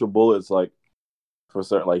having special bullets like for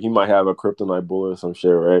certain, like he might have a kryptonite bullet or some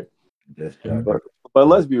shit, right? Deadshot. But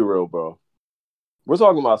let's be real, bro. We're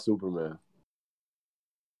talking about Superman.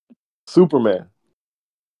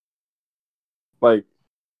 Like,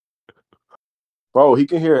 bro, he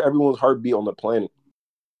can hear everyone's heartbeat on the planet.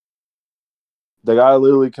 The guy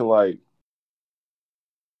literally can like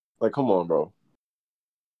come on, bro.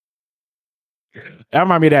 That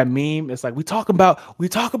remind me of that meme. It's like we talk about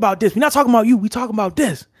this. We're not talking about you. We talking about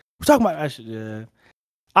this. We're talking about yeah.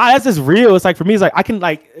 That's just real. It's like for me, it's like I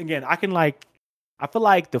feel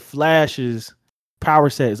like the Flash's power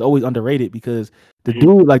set is always underrated because the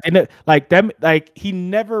dude he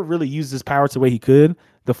never really used his power to the way he could.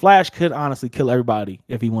 The Flash could honestly kill everybody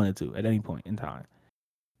if he wanted to at any point in time.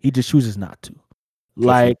 He just chooses not to.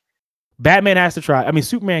 Like Batman has to try. I mean,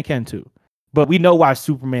 Superman can too, but we know why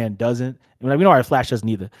Superman doesn't. I mean, we know why Flash doesn't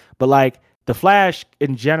either. But like the Flash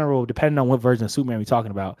in general, depending on what version of Superman we're talking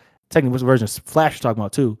about, technically which version of Flash we're talking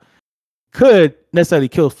about too, could necessarily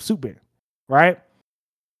kill Superman, right?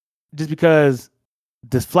 Just because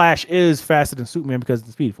the Flash is faster than Superman because of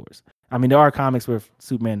the Speed Force. I mean, there are comics where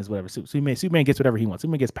Superman is whatever. Superman gets whatever he wants.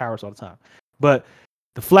 Superman gets powers all the time. But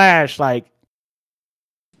the Flash, like,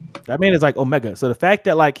 that man is like Omega. So the fact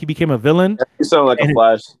that like he became a villain, you sound like a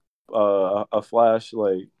Flash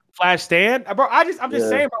like Flash stand, bro. I'm just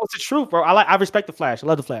saying, bro. It's the truth, bro. I respect the Flash. I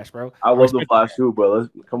love the Flash, bro. I love the Flash too, bro.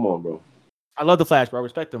 Come on, bro. I love the Flash, bro. I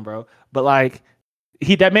respect him, bro. But like,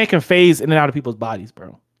 that man can phase in and out of people's bodies,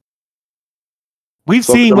 bro. We've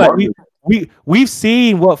seen what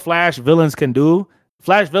Flash villains can do.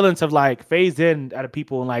 Flash villains have like phased in out of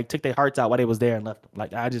people and like took their hearts out while they was there and left them.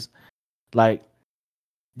 Like I just like.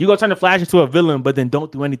 You go turn the Flash into a villain, but then don't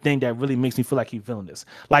do anything that really makes me feel like he's villainous.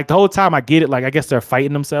 Like the whole time, I get it. Like I guess they're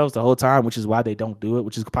fighting themselves the whole time, which is why they don't do it.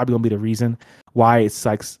 Which is probably gonna be the reason why it's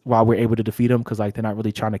like why we're able to defeat them because like they're not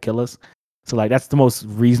really trying to kill us. So like that's the most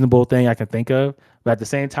reasonable thing I can think of. But at the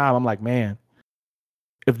same time, I'm like, man,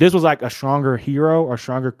 if this was like a stronger hero or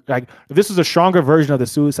stronger, like if this was a stronger version of the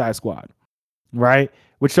Suicide Squad, right?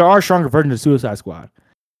 Which there are stronger versions of the Suicide Squad.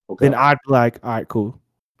 Okay. Then I'd be like, all right, cool.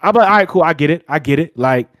 I'm like, all right, cool. I get it.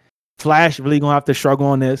 Like, Flash really gonna have to struggle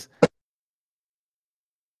on this.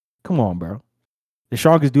 Come on, bro. The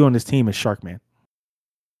strongest dude on this team is Sharkman.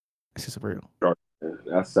 It's just real.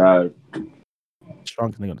 That's sad.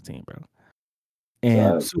 Strongest nigga on the team, bro.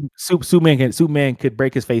 And Superman could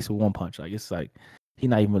break his face with one punch. Like it's like he's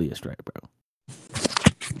not even really a threat, bro.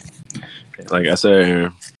 Like I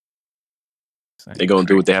said, they're gonna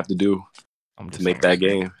do what they have to do to make that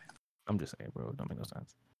game. I'm just saying, bro. It don't make no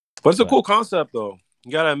sense. But it's a cool concept, though.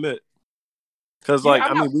 You gotta admit, because like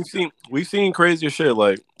I mean, we've seen crazier shit.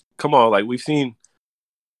 Like, come on, like we've seen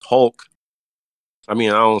Hulk. I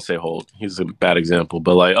mean, I don't say Hulk; he's a bad example.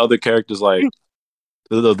 But like other characters, like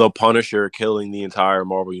the Punisher killing the entire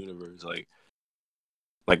Marvel universe. Like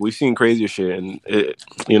we've seen crazier shit, and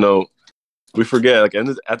we forget. Like at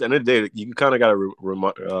the end of the day, you kind of gotta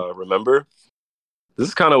remember This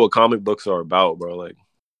is kind of what comic books are about, bro. Like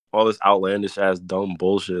all this outlandish ass dumb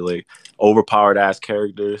bullshit, like overpowered ass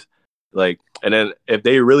characters. Like, and then if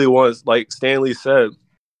they really want, like Stan Lee said,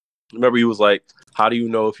 remember he was like, how do you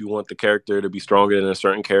know if you want the character to be stronger than a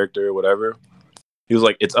certain character or whatever? He was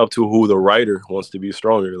like, it's up to who the writer wants to be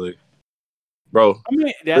stronger. Like, bro. I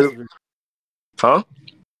mean, that's huh?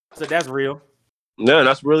 So that's real. Yeah,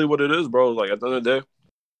 that's really what it is, bro. Like at the end of the day,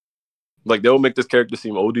 like they'll make this character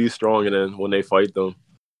seem OD strong, and then when they fight them,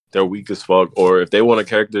 they're weak as fuck. Or if they want a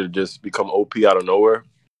character to just become OP out of nowhere,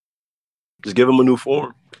 just give him a new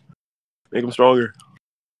form, make him stronger.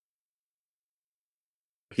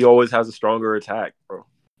 He always has a stronger attack, bro.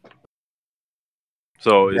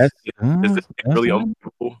 So it's really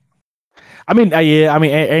unbeatable. I mean, yeah. I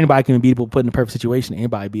mean, anybody can be beatable. Put in the perfect situation,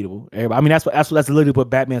 anybody beatable. Everybody. I mean, that's literally what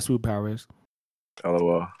Batman's superpower is.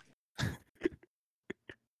 LOL.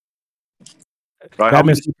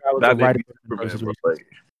 Batman's superpower is Batman beat Superman, bro, like,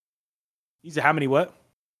 he said, "How many what?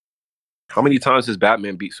 How many times has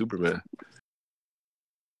Batman beat Superman?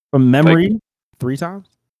 From memory, like, 3 times.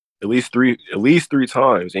 At least three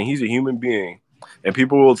times, and he's a human being. And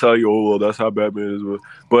people will tell you, "Oh, well, that's how Batman is."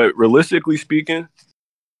 But realistically speaking,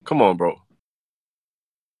 come on, bro.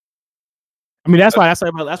 I mean, that's why I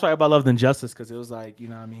loved Injustice, because it was like, you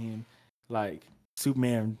know what I mean, like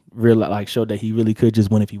Superman really like showed that he really could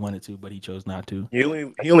just win if he wanted to, but he chose not to. He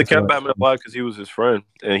only kept Batman alive because he was his friend,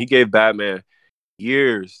 and he gave Batman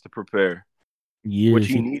years to prepare, which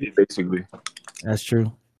he needed basically. That's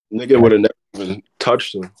true. Nigga would have never even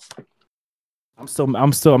touched him. I'm so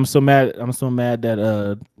mad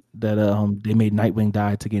that they made Nightwing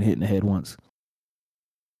die to get hit in the head once.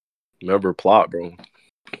 Remember plot, bro.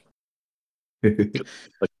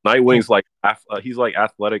 Like Nightwing's like he's like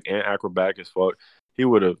athletic and acrobatic as fuck. He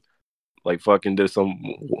would have like fucking did some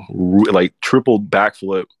like triple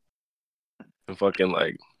backflip and fucking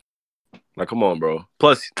like come on, bro.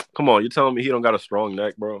 Plus, come on, you're telling me he don't got a strong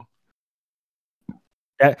neck, bro?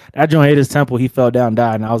 That joint hit his temple. He fell down,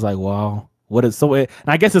 died, and I was like, wow. What is so? And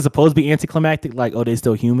I guess it's supposed to be anticlimactic, like, oh, they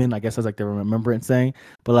still human. I guess that's like the remembrance thing.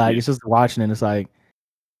 But like, it's just watching, and it's like,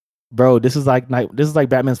 bro, this is like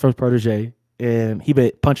Batman's first protege, and he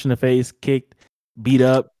been punched in the face, kicked, beat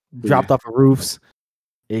up, dropped off of roofs,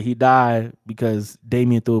 and he died because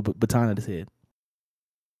Damian threw a baton at his head.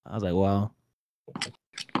 I was like, wow,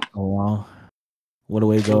 oh wow, what a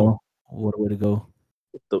way to go! What a way to go!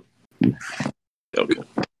 Okay.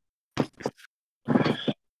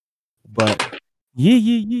 But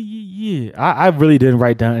yeah. I really didn't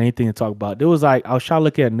write down anything to talk about. There was like, I was trying to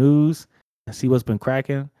look at news and see what's been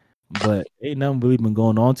cracking, but ain't nothing really been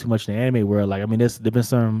going on too much in the anime world. Like, I mean, there's been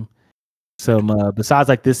some besides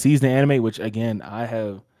like this season of anime, which again I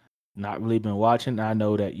have not really been watching. I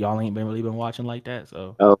know that y'all ain't really been watching like that.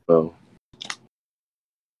 So,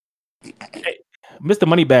 hey, Mr.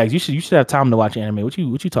 Moneybags, you should have time to watch anime. What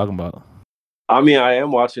you talking about? I mean, I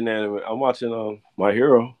am watching anime. I'm watching My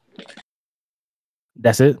Hero.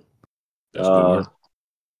 That's it. One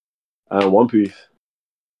Piece.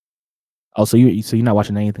 Oh, so you're not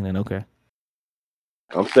watching anything then? Okay.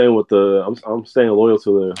 I'm staying with I'm staying loyal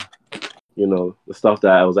to the stuff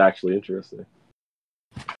that was actually interesting.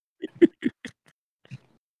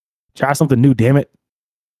 Try something new, damn it.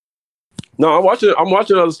 No, I'm watching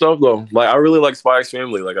other stuff though. Like I really like Spy X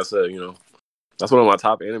Family. Like I said, that's one of my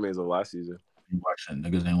top animes of last season.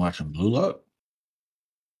 Niggas ain't watching Blue Lock?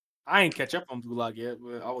 I ain't catch up on Blue Lock yet,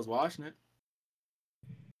 but I was watching it.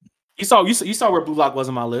 You saw where Blue Lock was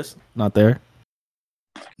on my list. Not there.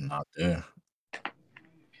 Not there.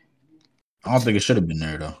 I don't think it should have been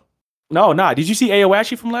there though. No, nah. Did you see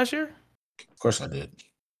Aoashi from last year? Of course I did.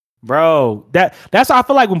 Bro, that's how I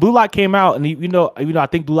feel like when Blue Lock came out, and I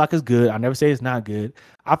think Blue Lock is good. I never say it's not good.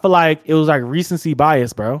 I feel like it was like recency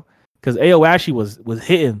bias, bro. Because Aoashi was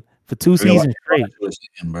hitting for 2 seasons straight. Was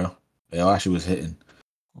hitting, bro. Aoashi was hitting.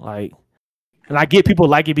 Like, and I get people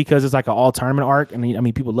like it because it's like an all tournament arc, and I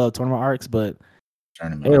mean people love tournament arcs, but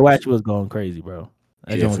Aoashi was going crazy, bro.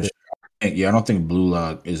 I don't think Blue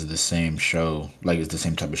Lock is the same show. Like it's the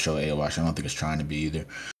same type of show Aoashi. I don't think it's trying to be either.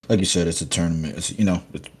 Like you said, it's a tournament. It's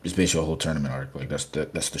basically a whole tournament arc. Like that's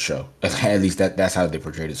the show. At least that's how they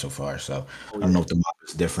portrayed it so far. So I don't know if the manga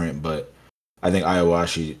is different, but I think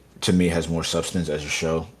Aoashi to me has more substance as a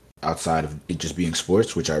show outside of it just being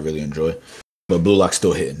sports, which I really enjoy. But Blue Lock's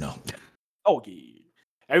still hitting though. Oh yeah.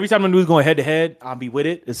 Every time the news going head to head, I'll be with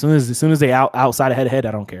it. As soon as they outside of head to head,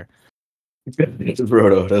 I don't care. That's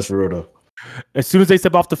real though. As soon as they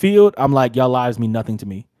step off the field, I'm like, y'all lives mean nothing to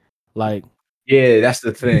me. Like, yeah, that's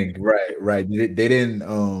the thing. Right. They didn't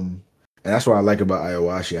And that's what I like about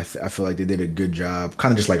Ayawashi. I feel like they did a good job,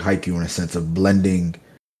 kind of just like Haikyuu in a sense of blending,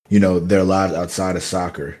 their lives outside of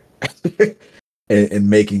soccer and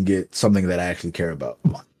making it something that I actually care about.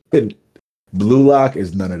 Blue Lock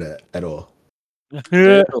is none of that at all.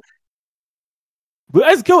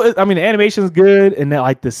 But it's good. I mean, the animation is good, and then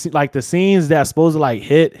like the scenes that are supposed to like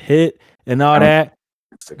hit and all that.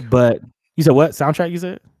 But you said what soundtrack? You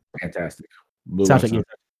said fantastic. Soundtrack,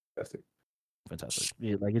 fantastic.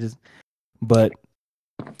 Yeah, like it just. But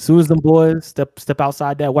as soon as them boys step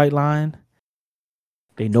outside that white line,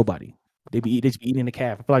 they nobody. They be eating the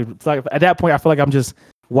calf. I feel like at that point, I feel like I'm just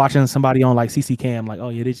watching somebody on like CC Cam. Like, oh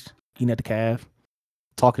yeah, they just eating at the calf,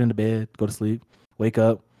 talking in the bed, go to sleep, wake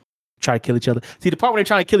up. Try to kill each other. See, the part where they're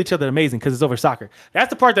trying to kill each other is amazing because it's over soccer. That's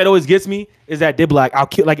the part that always gets me is that they're like, I'll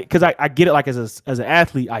kill, like, because I get it, like, as an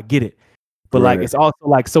athlete, I get it. But, like, it's also,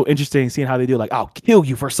 like, so interesting seeing how they do, like, I'll kill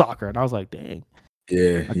you for soccer. And I was like, dang.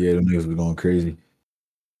 Yeah, them niggas were going crazy.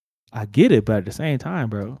 I get it, but at the same time,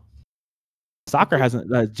 bro, soccer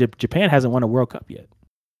hasn't, Japan hasn't won a World Cup yet.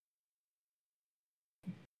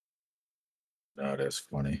 No, that's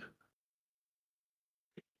funny.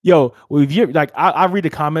 Yo, well, if you like, I read the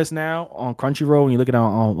comments now on Crunchyroll when you look at it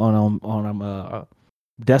on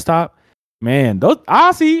desktop. Man, those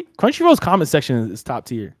honestly, Crunchyroll's comment section is top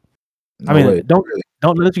tier. No I mean, way.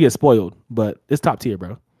 don't let you get spoiled, but it's top tier,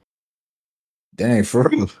 bro. Dang, for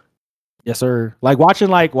real. Yes, sir. Like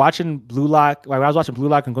watching Blue Lock. Like I was watching Blue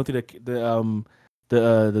Lock and going through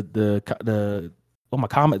the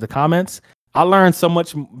comments. I learned so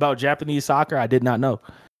much about Japanese soccer I did not know.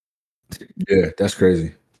 Yeah, that's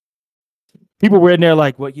crazy. People were in there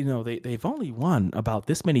like, well, they've only won about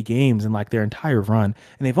this many games in like their entire run,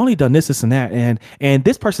 and they've only done this and that, and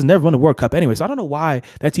this person's never won a World Cup anyway. So I don't know why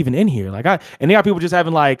that's even in here. Like and they got people just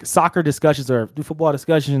having like soccer discussions or football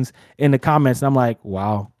discussions in the comments, and I'm like,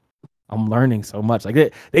 wow, I'm learning so much.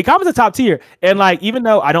 Like they comment the top tier, and like even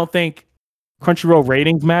though I don't think Crunchyroll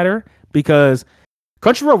ratings matter because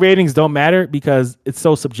Crunchyroll ratings don't matter because it's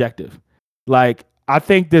so subjective. Like I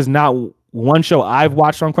think there's not one show I've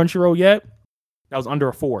watched on Crunchyroll yet that was under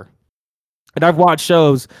a 4. And I've watched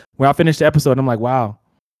shows where I finished the episode and I'm like, wow,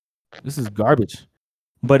 this is garbage.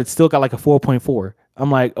 But it's still got like a 4.4.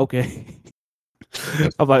 I'm like, okay.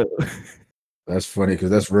 I'm like, that's funny because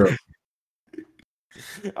that's real.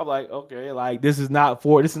 I'm like, okay, like this is not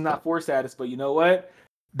 4 status, but you know what?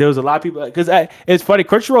 There was a lot of people because it's funny.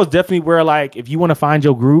 Crunchyroll is definitely where like if you want to find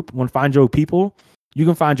your group, want to find your people, you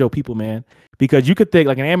can find your people, man. Because you could think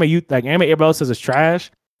like anime everybody else says is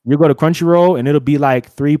trash. You go to Crunchyroll and it'll be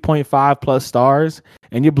like 3.5 plus stars,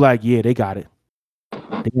 and you'll be like, yeah, they got it.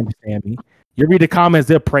 They understand me. You read the comments,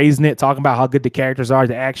 they're praising it, talking about how good the characters are,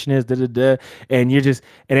 the action is, and you're just,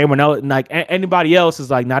 and everyone else, like anybody else is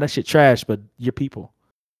like, nah, that shit trash, but your people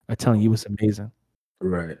are telling you it's amazing.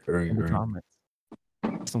 Right. Comments.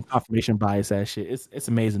 Some confirmation bias ass shit. It's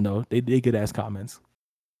amazing though. They good ass comments.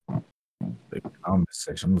 The comment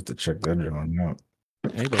section. I'm going to check that out.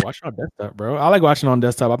 Hey, go watch it on desktop, bro. I like watching on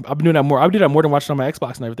desktop. I've been doing that more. I do that more than watching on my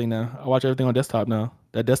Xbox and everything now. I watch everything on desktop now.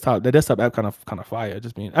 That desktop app kind of fire.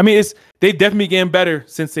 They definitely getting better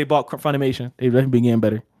since they bought Funimation. They've definitely been getting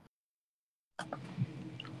better.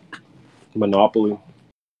 Monopoly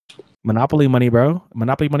money, bro.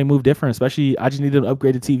 Monopoly money move different. Especially, I just need to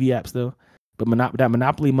upgrade the TV app still. But that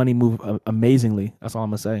Monopoly money move amazingly. That's all I'm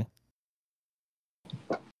gonna say.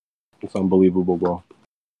 It's unbelievable, bro.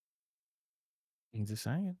 I'm just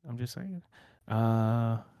saying.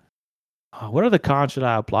 What other cons should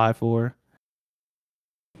I apply for?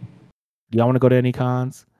 Do y'all want to go to any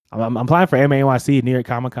cons? I'm applying for MANYC New York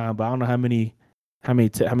Comic Con, but I don't know how many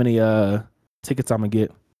tickets I'm gonna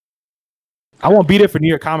get. I won't be there for New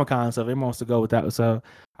York Comic Con, so if everyone wants to go with that, so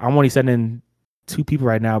I'm only sending 2 people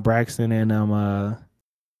right now, Braxton and a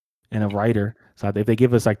writer. So if they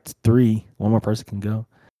give us like 3, one more person can go.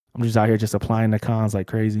 I'm just out here just applying to cons like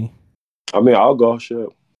crazy. I mean, I'll go. Shit.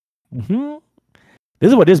 Mm-hmm.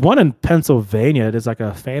 There's one in Pennsylvania. There's like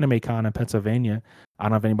a Fanime Con in Pennsylvania. I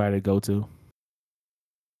don't have anybody to go to.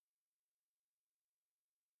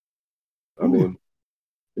 I mean,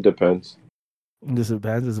 it depends. This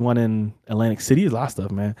depends. There's one in Atlantic City. There's a lot of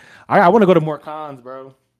stuff, man. I want to go to more cons,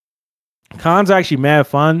 bro. Cons are actually mad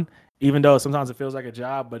fun, even though sometimes it feels like a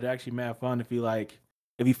job, but they're actually mad fun if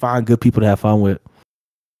you find good people to have fun with.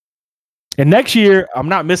 And next year, I'm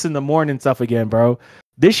not missing the morning stuff again, bro.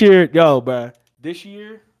 This year, technically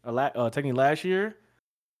last year,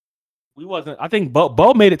 we wasn't. I think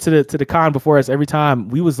Bo made it to the con before us every time.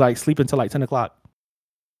 We was like sleeping till like 10 o'clock.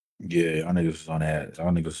 Yeah, I niggas was on that. I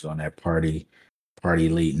niggas was on that party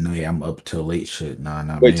late night. I'm up till late shit. Nah,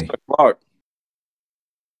 not Wait, me. 10 o'clock.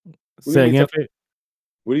 Say again, Fade?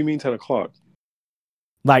 What do you mean 10 o'clock?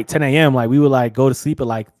 Like 10 a.m. Like we would like go to sleep at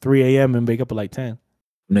like 3 a.m. and wake up at like 10.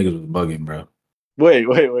 Niggas was bugging, bro. Wait.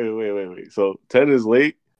 So 10 is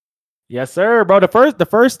late? Yes, sir, bro.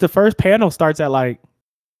 The first panel starts at like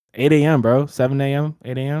 8 a.m., bro. 7 a.m.,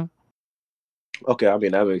 8 a.m. Okay, I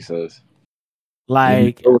mean that makes sense.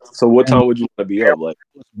 Like, so what time would you want to be up? Like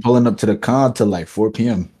Pulling up to the con till like 4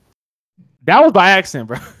 p.m. that was by accident,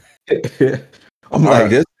 bro. I'm like,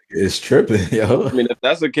 this is tripping, yo. I mean, if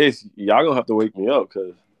that's the case, y'all gonna have to wake me up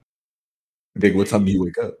because Big, what time do you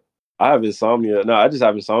wake up? I have insomnia. No, I just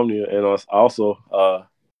have insomnia, and also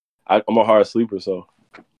I'm a hard sleeper, so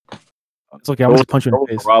It's okay. I'm gonna just punch you in the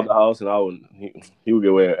face. Rob the house, and he would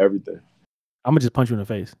get away with everything. I'm gonna just punch you in the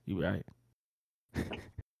face. You right?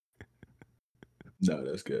 No,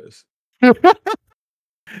 that's good.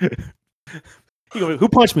 Who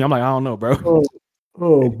punched me? I'm like, I don't know, bro.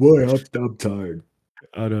 Oh boy, I'm tired.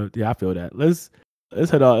 Yeah, I feel that. Let's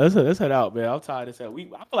head out. Let's head out, man. I'm tired as hell. I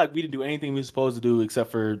feel like we didn't do anything we were supposed to do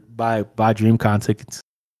except for buy DreamCon tickets.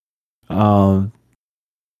 And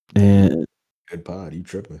Good pod, you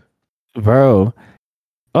tripping? bro.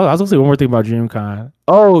 Oh, I was gonna say one more thing about DreamCon.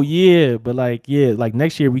 Oh yeah, but like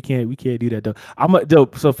next year we can't do that though.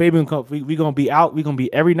 So Fabian, we gonna be out. We gonna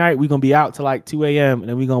be every night. We gonna be out till like 2 a.m. and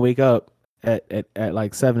then we gonna wake up at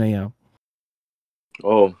like 7 a.m.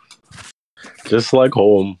 Oh, just like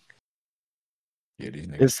home. Yeah, these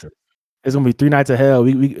niggas. It's gonna be 3 nights of hell.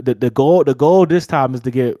 The goal this time is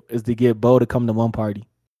to get Bo to come to one party.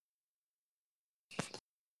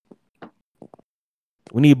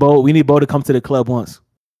 We need Bo to come to the club once.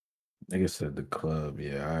 Nigga said the club.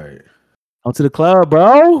 Yeah, all right. Come to the club,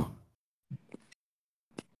 bro.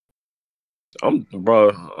 I'm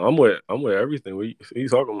with everything. What you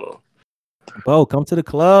talking about? Bo, come to the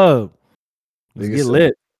club. Let's Nigga get said,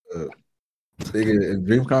 lit. Nigga, if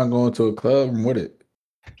DreamCon going to a club, I'm with it.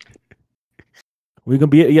 We're gonna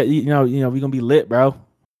be we gonna be lit, bro.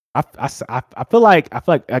 I feel like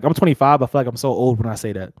I'm 25. I feel like I'm so old when I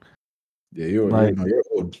say that. Yeah, you're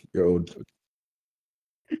old. You're old.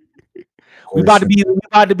 We about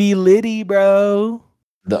to be litty, bro.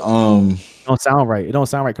 The It don't sound right. It don't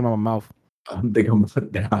sound right coming out of my mouth. I'm thinking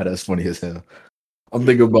about that's funny as hell. I'm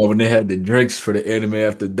thinking about when they had the drinks for the Anime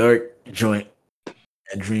After Dark joint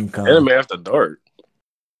at DreamCon. Anime After Dark.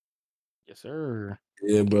 Yes, sir.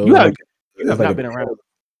 Yeah, bro. You have not been around.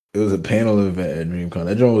 It was a panel event at DreamCon.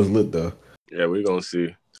 That joint was lit though. Yeah, we're gonna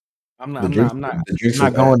see. I'm not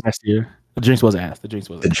going next year. The drinks was ass. The drinks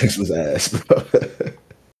was ass, bro.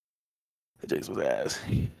 The drinks was ass.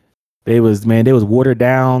 They was watered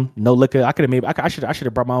down, no liquor. I should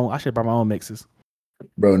have brought my own mixes.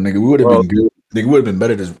 Bro, nigga, we would have been good. Nigga would have been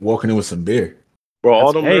better just walking in with some beer. Bro,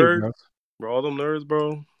 all them nerds,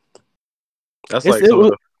 bro. That's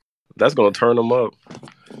that's gonna turn them up.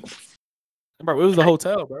 Bro, it was the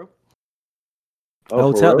hotel, bro.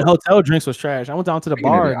 Oh, the hotel drinks was trash. I went down to the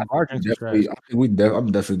bar and the bar drinks was trash.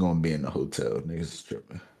 I'm definitely gonna be in the hotel. Niggas is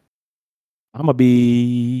tripping. I'm gonna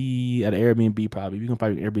be at an Airbnb probably. We can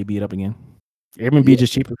probably Airbnb it up again. Airbnb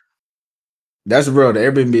just cheaper. That's real. The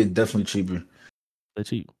Airbnb is definitely cheaper. They're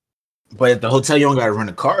cheap. But at the hotel, you don't gotta rent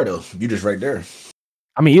a car though. You just right there.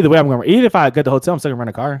 I mean, either way, even if I get the hotel, I'm still gonna rent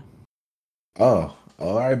a car. Oh,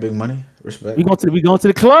 all right, big money. Respect. We going to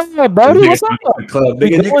the club, bro. What's up? We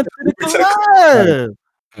going to the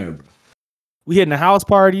club. We hitting the house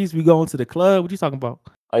parties. We going to the club. What you talking about?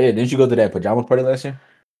 Oh yeah, didn't you go to that pajama party last year?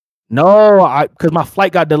 No, because my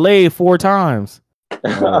flight got delayed 4 times.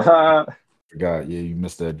 Forgot. Yeah, you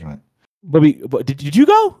missed that joint. But did you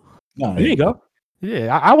go? No, you didn't go.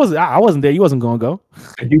 Yeah, I wasn't there. You wasn't going to go.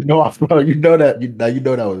 You know that. You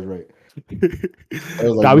know that was right.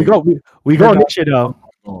 Nah, we going this year though.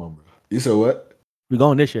 You said what? We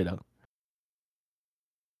going this year though.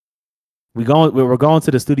 We're going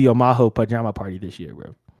to the Studio Maho pajama party this year,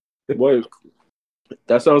 bro. Wait,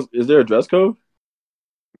 is there a dress code?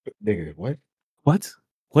 Nigga, what? What's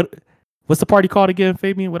the party called again,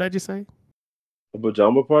 Fabian? What did I just say? A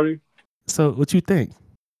pajama party? So what you think?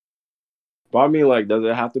 But I mean, like, does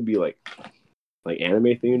it have to be like anime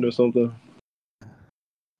themed or something?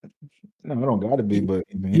 No, I don't gotta be, but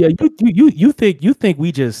man. Yeah, you think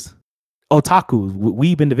we just otakus,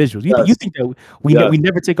 weeb individuals. You think that we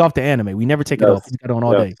never take off the anime. We never take it off. We got on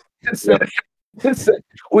all day.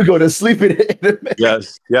 We go to sleep in anime.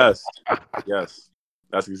 Yes.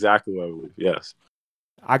 That's exactly what I believe. Yes.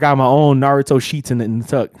 I got my own Naruto sheets in the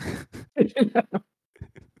tuck.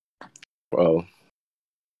 Bro.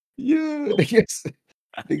 Yeah.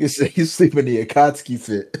 Nigga say he's sleeping in the Akatsuki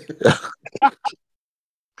fit.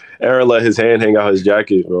 Aaron let his hand hang out his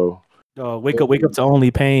jacket, bro. Wake up to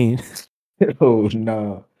only pain. Oh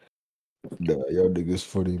no. Nah, y'all niggas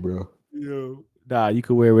funny, bro. Yo. Nah, you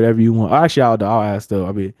can wear whatever you want. Actually, I'll ask though.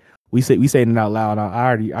 I mean, we saying it out loud.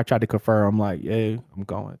 I tried to confirm. I'm like, yeah, I'm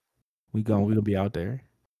going. We gonna be out there.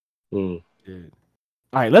 Hmm. Yeah.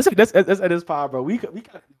 All right, let's end this pod, bro. I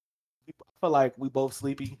feel like we both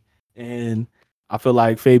sleepy, and I feel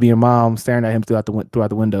like Fabian mom staring at him throughout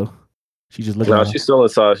the window. She just looking. Nah, at him. she's still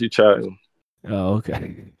inside. She chatting. Oh,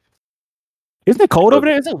 okay. Isn't it cold over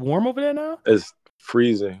there? Is it warm over there now? It's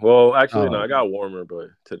freezing. Well, actually, Oh. no, it got warmer, but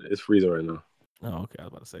it's freezing right now. Oh, okay. I was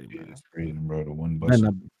about to say, Yeah, man. it's crazy, bro. The one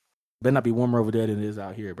Better bus. not be warmer over there than it is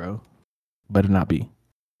out here, bro. Better not be.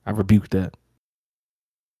 I rebuke that.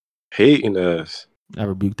 Hating us. I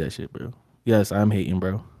rebuke that shit, bro. Yes, I'm hating,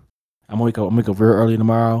 bro. I'm gonna wake up very early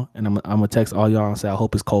tomorrow, and I'm gonna text all y'all and say I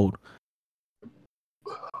hope it's cold.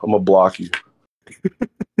 I'm gonna block you,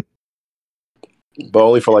 but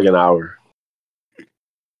only for like an hour.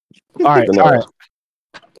 All right, No.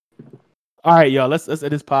 all right, y'all. Let's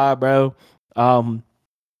end this pod, bro.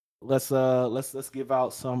 Let's give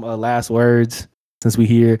out some last words since we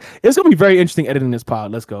here. It's gonna be very interesting editing this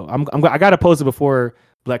pod. Let's go. I gotta post it before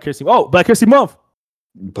Black History. Oh, Black History Month.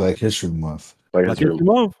 Black History Month. Black History Month.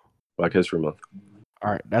 Month. Black History Month.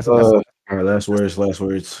 All right, that's All right, last words.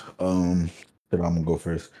 I'm gonna go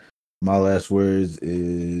first. My last words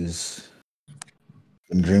is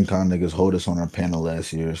the DreamCon niggas hold us on our panel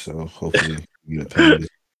last year, so hopefully we get a panel.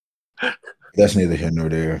 That's neither here nor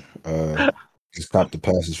there. Just stop the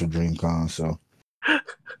passes for DreamCon, so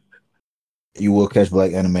you will catch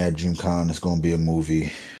Black Anime at DreamCon. It's gonna be a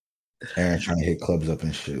movie. Aaron trying to hit clubs up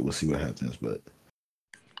and shit. We'll see what happens, but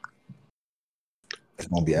it's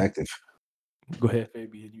gonna be active. Go ahead,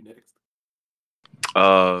 Fabian. You next.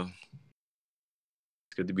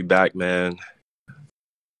 It's good to be back, man.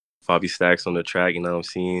 Fabi Stacks on the track, you know what I'm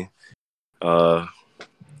seeing.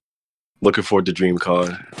 Looking forward to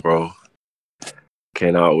DreamCon, bro.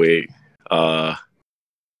 Cannot wait. I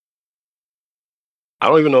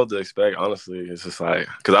don't even know what to expect, honestly. It's just like,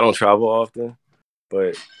 because I don't travel often,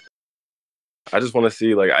 but I just want to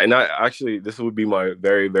see, like, this would be my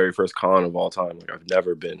very, very first con of all time. Like, I've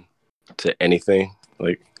never been to anything.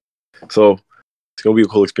 Like, so it's going to be a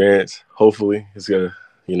cool experience. Hopefully, it's going to,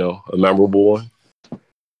 a memorable one.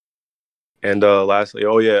 And lastly,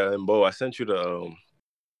 and Bo, I sent you the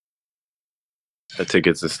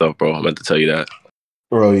tickets and stuff, bro. I meant to tell you that.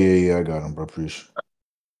 Bro, yeah, I got them, bro. Appreciate.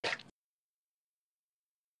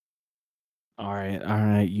 All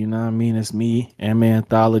right. You know what I mean? It's me,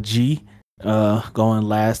 Anthology, going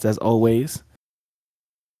last as always.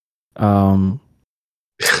 I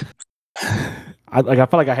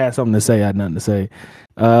felt like I had something to say. I had nothing to say.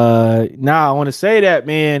 Now I want to say that,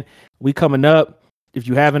 man, we coming up. If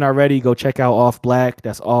you haven't already, go check out Off Black.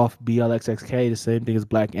 That's Off BLXXK. The same thing as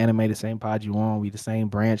Black Anime. The same pod you on. We the same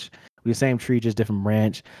branch. We the same tree, just different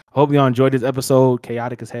branch. Hope y'all enjoyed this episode.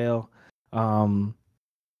 Chaotic as hell.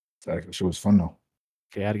 Exactly. Shit was fun though.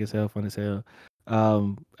 Chaotic as hell, fun as hell.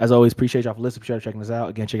 As always, appreciate y'all for listening. Appreciate checking us out.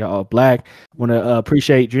 Again, check out All Black. Want to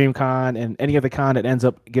appreciate DreamCon and any other con that ends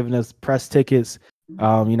up giving us press tickets. You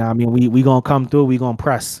know what I mean? We gonna come through. We gonna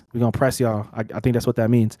press. We gonna press y'all. I think that's what that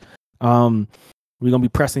means. We're gonna be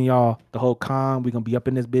pressing y'all the whole con. We're gonna be up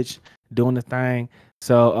in this bitch doing the thing.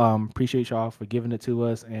 So appreciate y'all for giving it to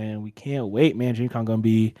us, and we can't wait, man.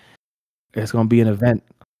 DreamCon it's gonna be an event.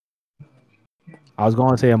 I was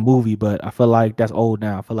going to say a movie, but I feel like that's old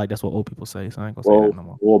now. I feel like that's what old people say, so I ain't gonna say that no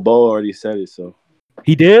more. Well, Bo already said it, so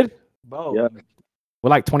He did? Bo. Yeah. We're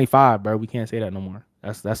like 25, bro. We can't say that no more.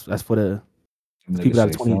 That's for the people that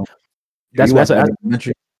are 20. That's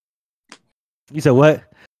elementary. You said what?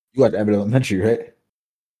 You watched Abbott Elementary, right?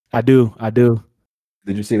 I do.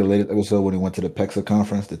 Did you see the latest episode when he went to the PEXA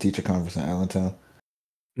conference, the teacher conference in Allentown?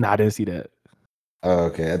 Nah, I didn't see that. Oh,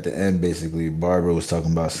 okay. At the end, basically, Barbara was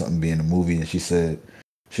talking about something being a movie, and she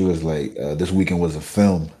was like, "This weekend was a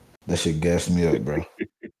film." That shit gassed me up, bro.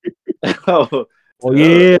 Oh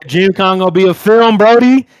yeah, DreamCon gonna be a film,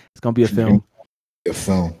 Brody. It's gonna be a film. A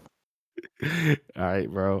film. All right,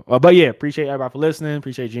 bro. But yeah, appreciate everybody for listening.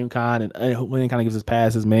 Appreciate DreamCon and when it kind of gives us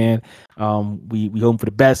passes, man. We hope for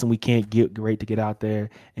the best, and we can't great to get out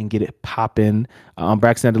there and get it popping.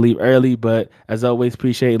 Braxton had to leave early, but as always,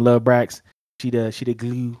 appreciate and love Brax. She the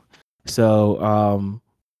glue. So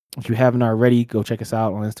if you haven't already, go check us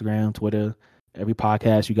out on Instagram, Twitter, every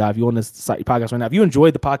podcast you got. If you're on this site podcast right now, if you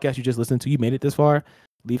enjoyed the podcast you just listened to, you made it this far,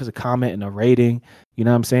 leave us a comment and a rating. You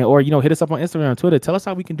know what I'm saying? Or, hit us up on Instagram and Twitter. Tell us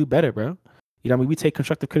how we can do better, bro. You know what I mean? We take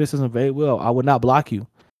constructive criticism very well. I would not block you.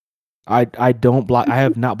 I don't block. I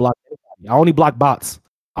have not blocked anybody. I only block bots.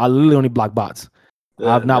 I literally only block bots.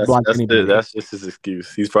 I've not blocked anybody. That's just his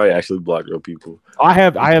excuse. He's probably actually blocked real people. I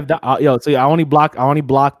have yo. So I only block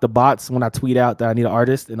the bots when I tweet out that I need an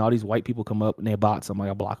artist, and all these white people come up and they're bots. I'm like,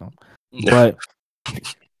 I block them. But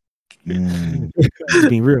just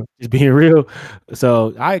being real.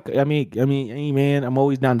 So I mean, hey, man, I'm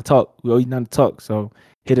always down to talk. We're always down to talk. So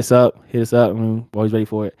hit us up. I'm always ready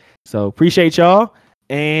for it. So appreciate y'all.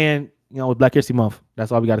 And with Black History Month,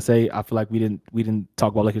 that's all we got to say. I feel like we didn't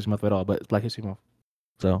talk about Black History Month at all, but it's Black History Month.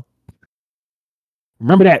 So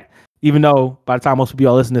remember that. Even though by the time most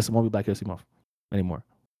people listen to this, it won't be Black History Month anymore.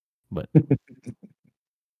 But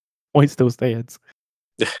point still stands.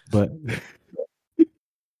 But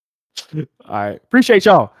all right. Appreciate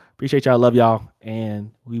y'all. Love y'all.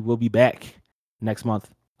 And we will be back next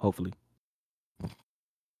month, hopefully.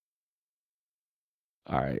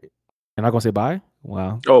 All right. Am I gonna say bye?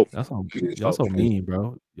 Wow. Oh, y'all so mean,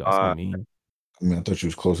 bro. Y'all so mean. I mean, I thought you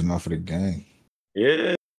was closing out for the game. Yeah.